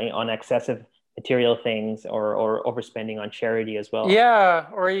just on excessive material things, or overspending on charity as well. Yeah,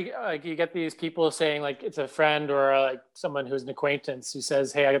 or you get these people saying like it's a friend or like someone who's an acquaintance who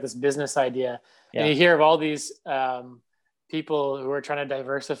says, "Hey, I got this business idea," and Yeah, you hear of all these people who are trying to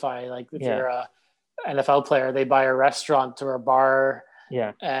diversify. Like if yeah, you're a NFL player, they buy a restaurant or a bar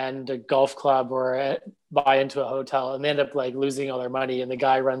yeah, and a golf club or buy into a hotel, and they end up like losing all their money, and the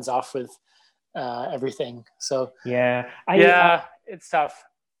guy runs off with everything. So yeah. yeah, it's tough.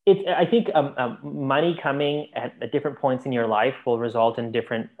 I think money coming at different points in your life will result in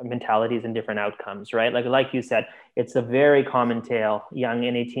different mentalities and different outcomes, right? Like you said, it's a very common tale, young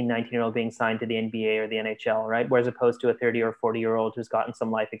and 18, 19-year-old being signed to the NBA or the NHL, right? Whereas opposed to a 30 or 40-year-old who's gotten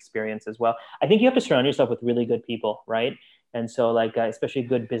some life experience as well. I think you have to surround yourself with really good people, right? And so like, especially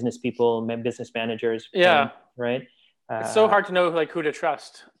good business people, business managers, friends, Yeah, right? it's so Uh, hard to know like who to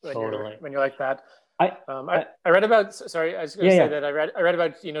trust totally. when you're like that. I, I I read about. Sorry, I was going yeah, to say yeah, that I read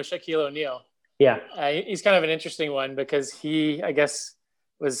about Shaquille O'Neal. yeah, He's kind of an interesting one because he, I guess,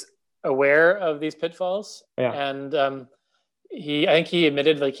 was aware of these pitfalls, yeah, and I think he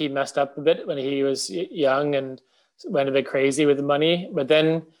admitted like he messed up a bit when he was young and went a bit crazy with the money. But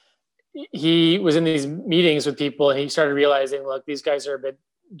then he was in these meetings with people, and he started realizing, look, these guys are a bit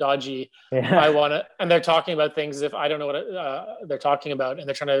dodgy. I yeah, want to, and they're talking about things as if I don't know what they're talking about, and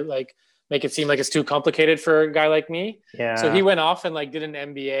they're trying to like make it seem like it's too complicated for a guy like me. So he yeah, went off and like did an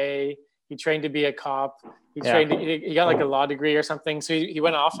MBA. He trained to be a cop. yeah, He got like a law degree or something. So he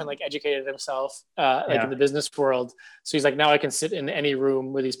went off and like educated himself, like in yeah, the business world. So he's like, now I can sit in any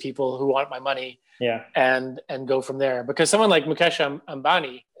room with these people who want my money yeah. and go from there. Because someone like Mukesh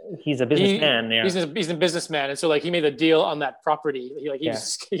Ambani, He's a businessman. Yeah, he's a businessman, and so like he made a deal on that property. yeah.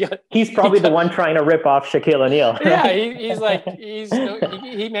 He's he probably the got, one trying to rip off Shaquille O'Neal, yeah, right? he's like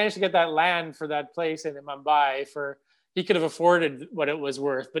he managed to get that land for that place in Mumbai for he could have afforded what it was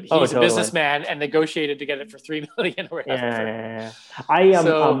worth, but Oh, he's a totally. businessman and negotiated to get it for 3 million or Yeah, whatever. yeah, yeah. I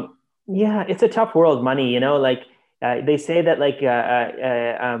So yeah, it's a tough world, money. Like they say that like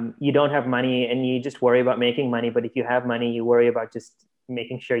you don't have money and you just worry about making money, but if you have money, you worry about just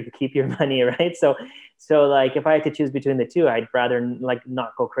making sure you keep your money, right? So like if I had to choose between the two, I'd rather like not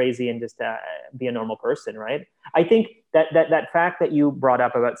go crazy and just be a normal person, right? I think that fact that you brought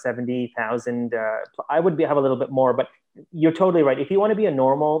up about 70,000, I would have a little bit more, but you're totally right. If you want to be a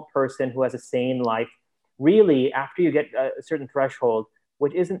normal person who has a sane life, really, after you get a certain threshold,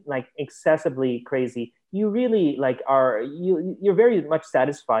 which isn't like excessively crazy, you really like you're very much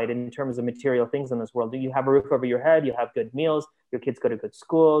satisfied in terms of material things in this world. You have a roof over your head, you have good meals, your kids go to good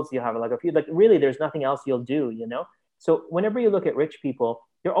schools, you have like a few like really there's nothing else you'll do. So whenever you look at rich people,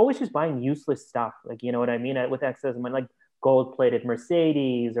 they're always just buying useless stuff. Like, you know what I mean? With excess money, like gold plated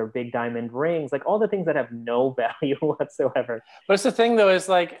Mercedes or big diamond rings, like all the things that have no value whatsoever. But it's the thing though, is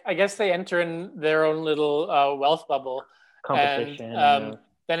like, I guess they enter in their own little wealth bubble, and Competition, yeah.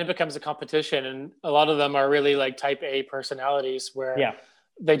 then it becomes a competition. And a lot of them are really like type A personalities where Yeah.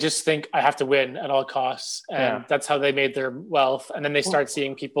 they just think I have to win at all costs. And Yeah. that's how they made their wealth. And then they start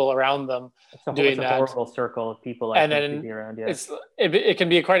seeing people around them doing It's a that. horrible circle of people, I And think, to then be around. Yeah. it can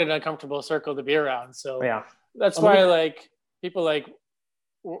be quite an uncomfortable circle to be around. So Yeah. that's why like people like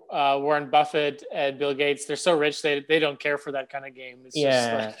Warren Buffett and Bill Gates, they're so rich they don't care for that kind of game. It's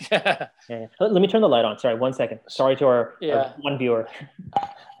Yeah. just like Yeah. Let me turn the light on. Sorry, 1 second. Sorry to our one viewer.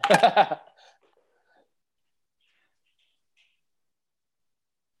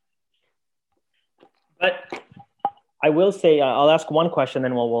 But I will say, I'll ask one question,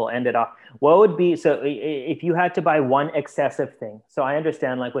 then we'll end it off. What would be, so if you had to buy one excessive thing? So I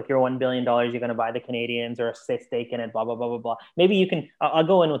understand, like with your $1 billion, you're going to buy the Canadians or a stake in it, blah, blah, blah, blah, blah. Maybe you can, I'll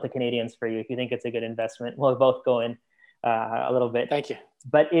go in with the Canadians for you if you think it's a good investment. We'll both go in a little bit. Thank you.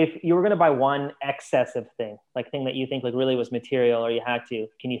 But if you were going to buy one excessive thing, like thing that you think like really was material or you had to,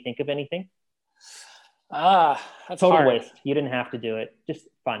 can you think of anything? That's total hard. waste. You didn't have to do it. Just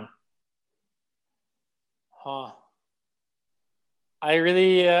fun. Huh. I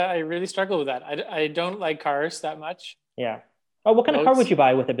really struggle with that. I don't like cars that much. Yeah. Oh, what kind of car would you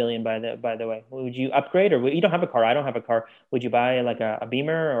buy with $1 billion? By the way, would you upgrade, or you don't have a car? I don't have a car. Would you buy like a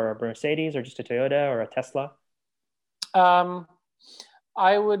Beamer or a Mercedes or just a Toyota or a Tesla?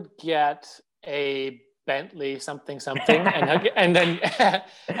 I would get a Bentley something, and then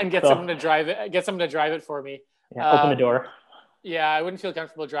get someone to drive it. Get someone to drive it for me. Yeah, open the door. Yeah, I wouldn't feel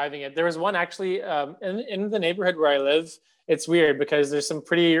comfortable driving it. There was one actually in the neighborhood where I live. It's weird because there's some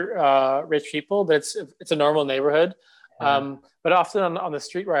pretty rich people, but it's a normal neighborhood. But often on the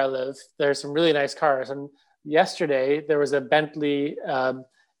street where I live, there's some really nice cars. And yesterday there was a Bentley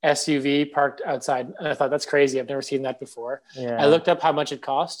SUV parked outside, and I thought, that's crazy. I've never seen that before. Yeah. I looked up how much it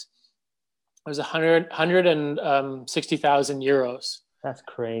cost. It was 160,000 euros. That's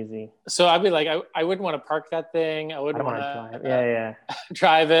crazy. So I'd be like, I wouldn't want to park that thing. I wouldn't want to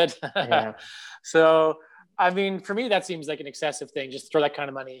drive it. Yeah. So, I mean, for me, that seems like an excessive thing. Just throw that kind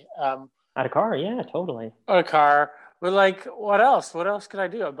of money. At a car, yeah, totally. Or a car. But like, what else? What else could I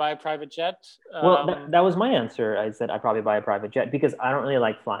do? I'd buy a private jet. Well, that was my answer. I said I'd probably buy a private jet because I don't really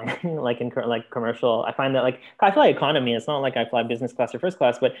like flying, like in like commercial. I find that like I fly economy. It's not like I fly business class or first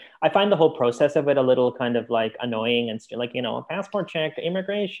class, but I find the whole process of it a little kind of like annoying and like, you know, a passport check,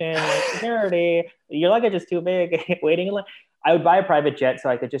 immigration, security, your luggage is too big, waiting in line. I would buy a private jet so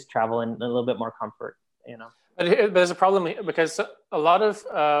I could just travel in a little bit more comfort, you know. But there's a problem because a lot of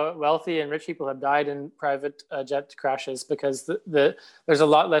wealthy and rich people have died in private jet crashes because there's a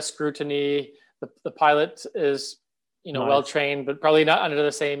lot less scrutiny. The pilot is, you know, well trained, but probably not under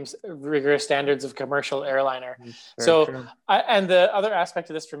the same rigorous standards of commercial airliner. So, and the other aspect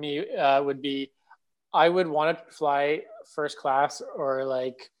of this for me would be, I would want to fly first class or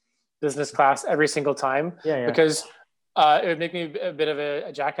like business class every single time because it would make me a bit of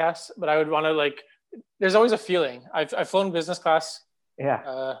a jackass. But I would want to like. There's always a feeling. I've flown business class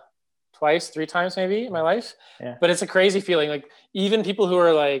twice, 3 times maybe in my life. Yeah. But it's a crazy feeling. Like even people who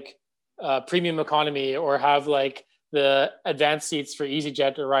are like premium economy or have like the advanced seats for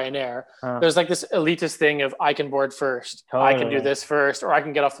EasyJet or Ryanair, there's like this elitist thing of I can board first, I can do this first, or I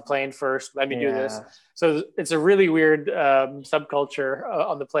can get off the plane first, let me do this. So it's a really weird subculture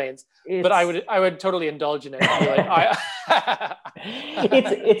on the planes. But I would totally indulge in it. Like,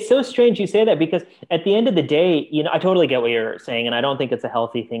 it's so strange you say that because at the end of the day, you know, I totally get what you're saying, and I don't think it's a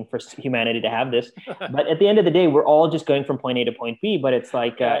healthy thing for humanity to have this. But at the end of the day, we're all just going from point A to point B. But it's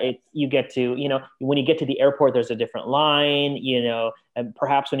like you get to, you know, when you get to the airport, there's a different line, you know, and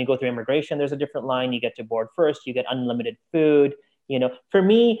perhaps when you go through immigration, there's a different line. You get to board first, you get unlimited food. You know, for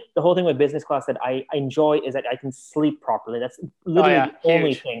me, the whole thing with business class that I enjoy is that I can sleep properly. That's literally the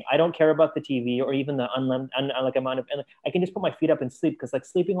only thing. I don't care about the TV or even the like amount of. I can just put my feet up and sleep because like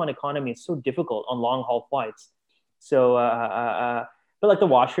sleeping on economy is so difficult on long haul flights. So, but like the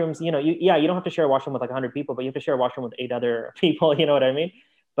washrooms, you know, you don't have to share a washroom with like 100 people, but you have to share a washroom with 8 other people. You know what I mean?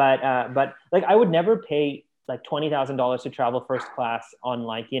 But like I would never pay like $20,000 to travel first class on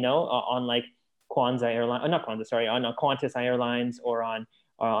like, you know, on like Kwanzaa Airlines, not Kwanzaa, sorry, on Qantas Airlines or on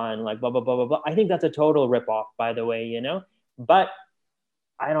like blah, blah, blah, blah, blah. I think that's a total ripoff, by the way, you know, but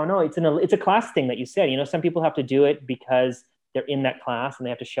I don't know. It's a class thing that you said, you know, some people have to do it because they're in that class and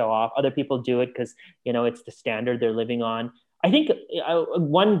they have to show off. Other people do it because, you know, it's the standard they're living on. I think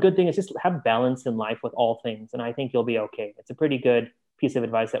one good thing is just have balance in life with all things, and I think you'll be okay. It's a pretty good piece of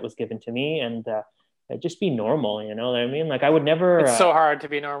advice that was given to me, and just be normal. You know what I mean? Like I would never. It's so hard to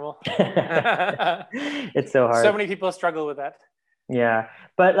be normal. It's so So hard. many people struggle with that. Yeah,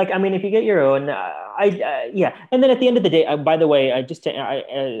 but like I mean, if you get your own, yeah. And then at the end of the day, by the way, just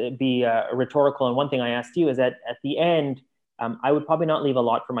to be rhetorical, and one thing I asked you is that at the end, I would probably not leave a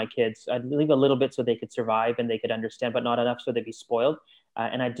lot for my kids. I'd leave a little bit so they could survive and they could understand, but not enough so they'd be spoiled.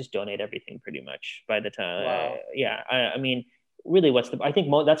 And I'd just donate everything pretty much by the time. Wow. Yeah, I mean, really, I think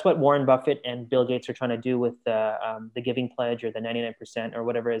that's what Warren Buffett and Bill Gates are trying to do with the Giving Pledge or the 99% or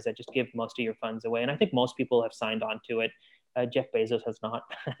whatever it is, that just give most of your funds away. And I think most people have signed on to it. Jeff Bezos has not,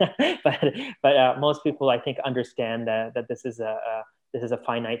 but most people I think understand that this is a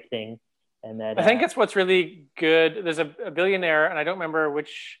finite thing, and that I think it's what's really good. There's a billionaire, and I don't remember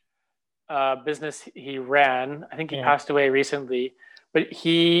which business he ran. I think he passed away recently, but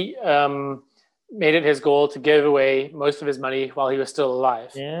he made it his goal to give away most of his money while he was still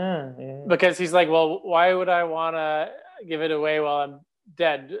alive. Yeah. Because he's like, well, why would I want to give it away while I'm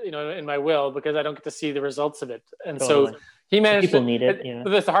dead? You know, in my will, because I don't get to see the results of it, and Totally. so. He managed people need it. Yeah.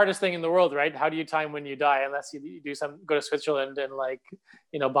 That's the hardest thing in the world, right? How do you time when you die unless you do go to Switzerland and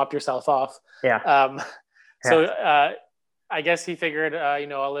bop yourself off? Yeah. So I guess he figured,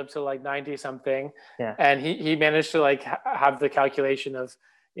 I'll live to like 90 something. Yeah. And he managed to have the calculation of,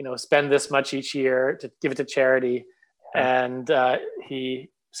 spend this much each year to give it to charity. Yeah. And he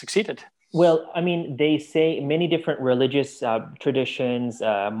succeeded. Well, I mean, they say many different religious traditions,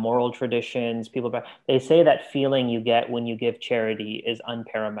 moral traditions, they say that feeling you get when you give charity is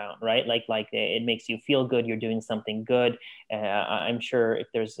unparamount, right? Like it makes you feel good. You're doing something good. I'm sure if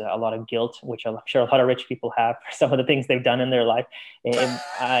there's a lot of guilt, which I'm sure a lot of rich people have for some of the things they've done in their life,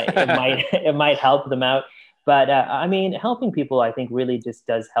 it might help them out. But I mean, helping people, I think, really just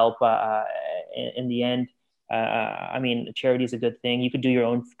does help in the end. I mean, charity is a good thing. You could do your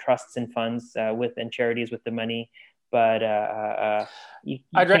own trusts and funds and charities with the money, but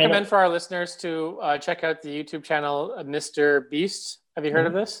I'd recommend for our listeners to check out the YouTube channel Mr. Beast. Have you heard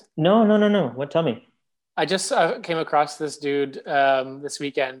of this? No. What? Tell me. I just came across this dude this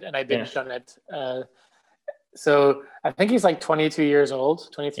weekend, and I binged on it. So I think he's like 22 years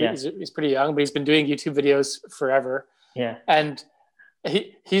old, 23. Yeah. He's pretty young, but he's been doing YouTube videos forever. Yeah, and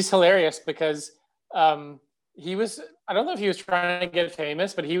he's hilarious because. I don't know if he was trying to get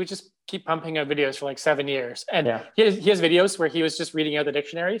famous, but he would just keep pumping out videos for like 7 years. And he has videos where he was just reading out the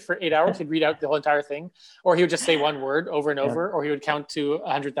dictionary for 8 hours. He'd read out the whole entire thing, or he would just say one word over and over, or he would count to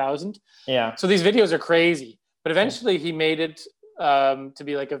 100,000. Yeah. So these videos are crazy, but eventually he made it to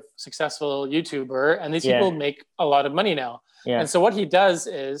be like a successful YouTuber, and these people make a lot of money now. Yeah. And so what he does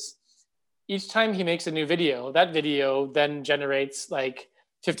is each time he makes a new video, that video then generates like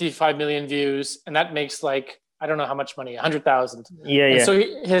 55 million views, and that makes like, I don't know how much money, 100,000. Yeah. So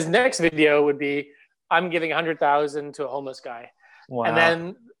his next video would be, I'm giving 100,000 to a homeless guy. Wow. And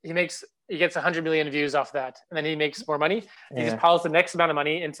then he gets 100 million views off that. And then he makes more money. He just piles the next amount of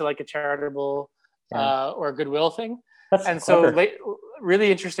money into like a charitable or a goodwill thing. That's and clever. So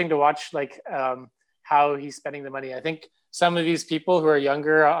really interesting to watch how he's spending the money. I think some of these people who are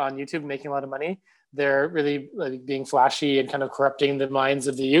younger on YouTube making a lot of money, they're really being flashy and kind of corrupting the minds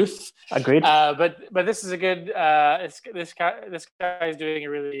of the youth. Agreed. But this is a good. This guy is doing a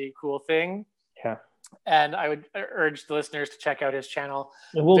really cool thing. Yeah. And I would urge the listeners to check out his channel.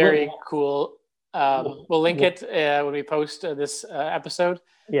 Very cool. We'll link it when we post this episode.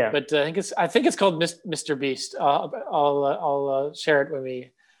 Yeah. But I think it's called Mr. Beast. I'll share it when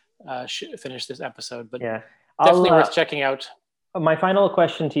we finish this episode. But definitely worth checking out. My final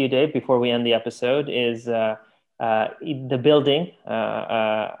question to you, Dave, before we end the episode is the building,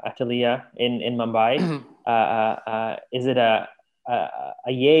 Atelier in Mumbai. Is it a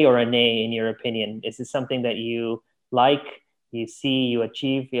yay or a nay in your opinion? Is this something that you like, you see, you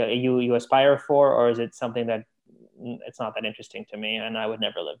achieve, you aspire for, or is it something that it's not that interesting to me and I would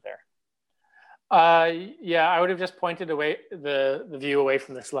never live there? I would have just pointed away the view away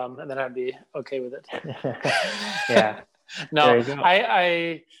from the slum, and then I'd be okay with it. Yeah. No,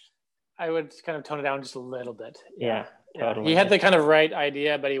 I would kind of tone it down just a little bit. Yeah, totally. He had the kind of right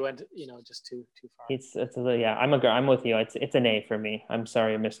idea, but he went, just too far. It's I'm with you. It's an A for me. I'm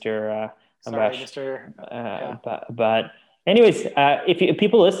sorry, Mr. But anyways, if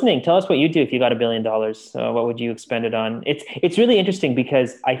people listening, tell us what you do if you got $1 billion. What would you spend it on? It's really interesting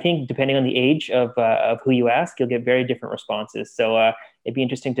because I think depending on the age of who you ask, you'll get very different responses. So it'd be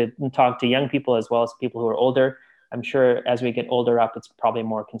interesting to talk to young people as well as people who are older. I'm sure as we get older up, it's probably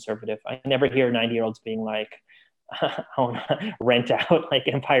more conservative. I never hear 90-year-olds being like, own rent out like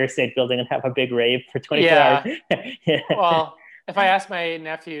Empire State Building and have a big rave for 24 Yeah. hours. Yeah. Well, if I ask my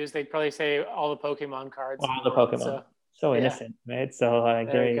nephews, they'd probably say all the Pokemon cards. All the Pokemon. So So yeah, innocent, right? So there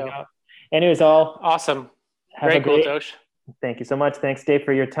there we you go. go. Anyways, all Awesome. have a Very cool, great. Tosh. Thank you so much. Thanks, Dave,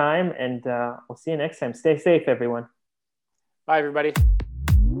 for your time, and we'll see you next time. Stay safe, everyone. Bye, everybody.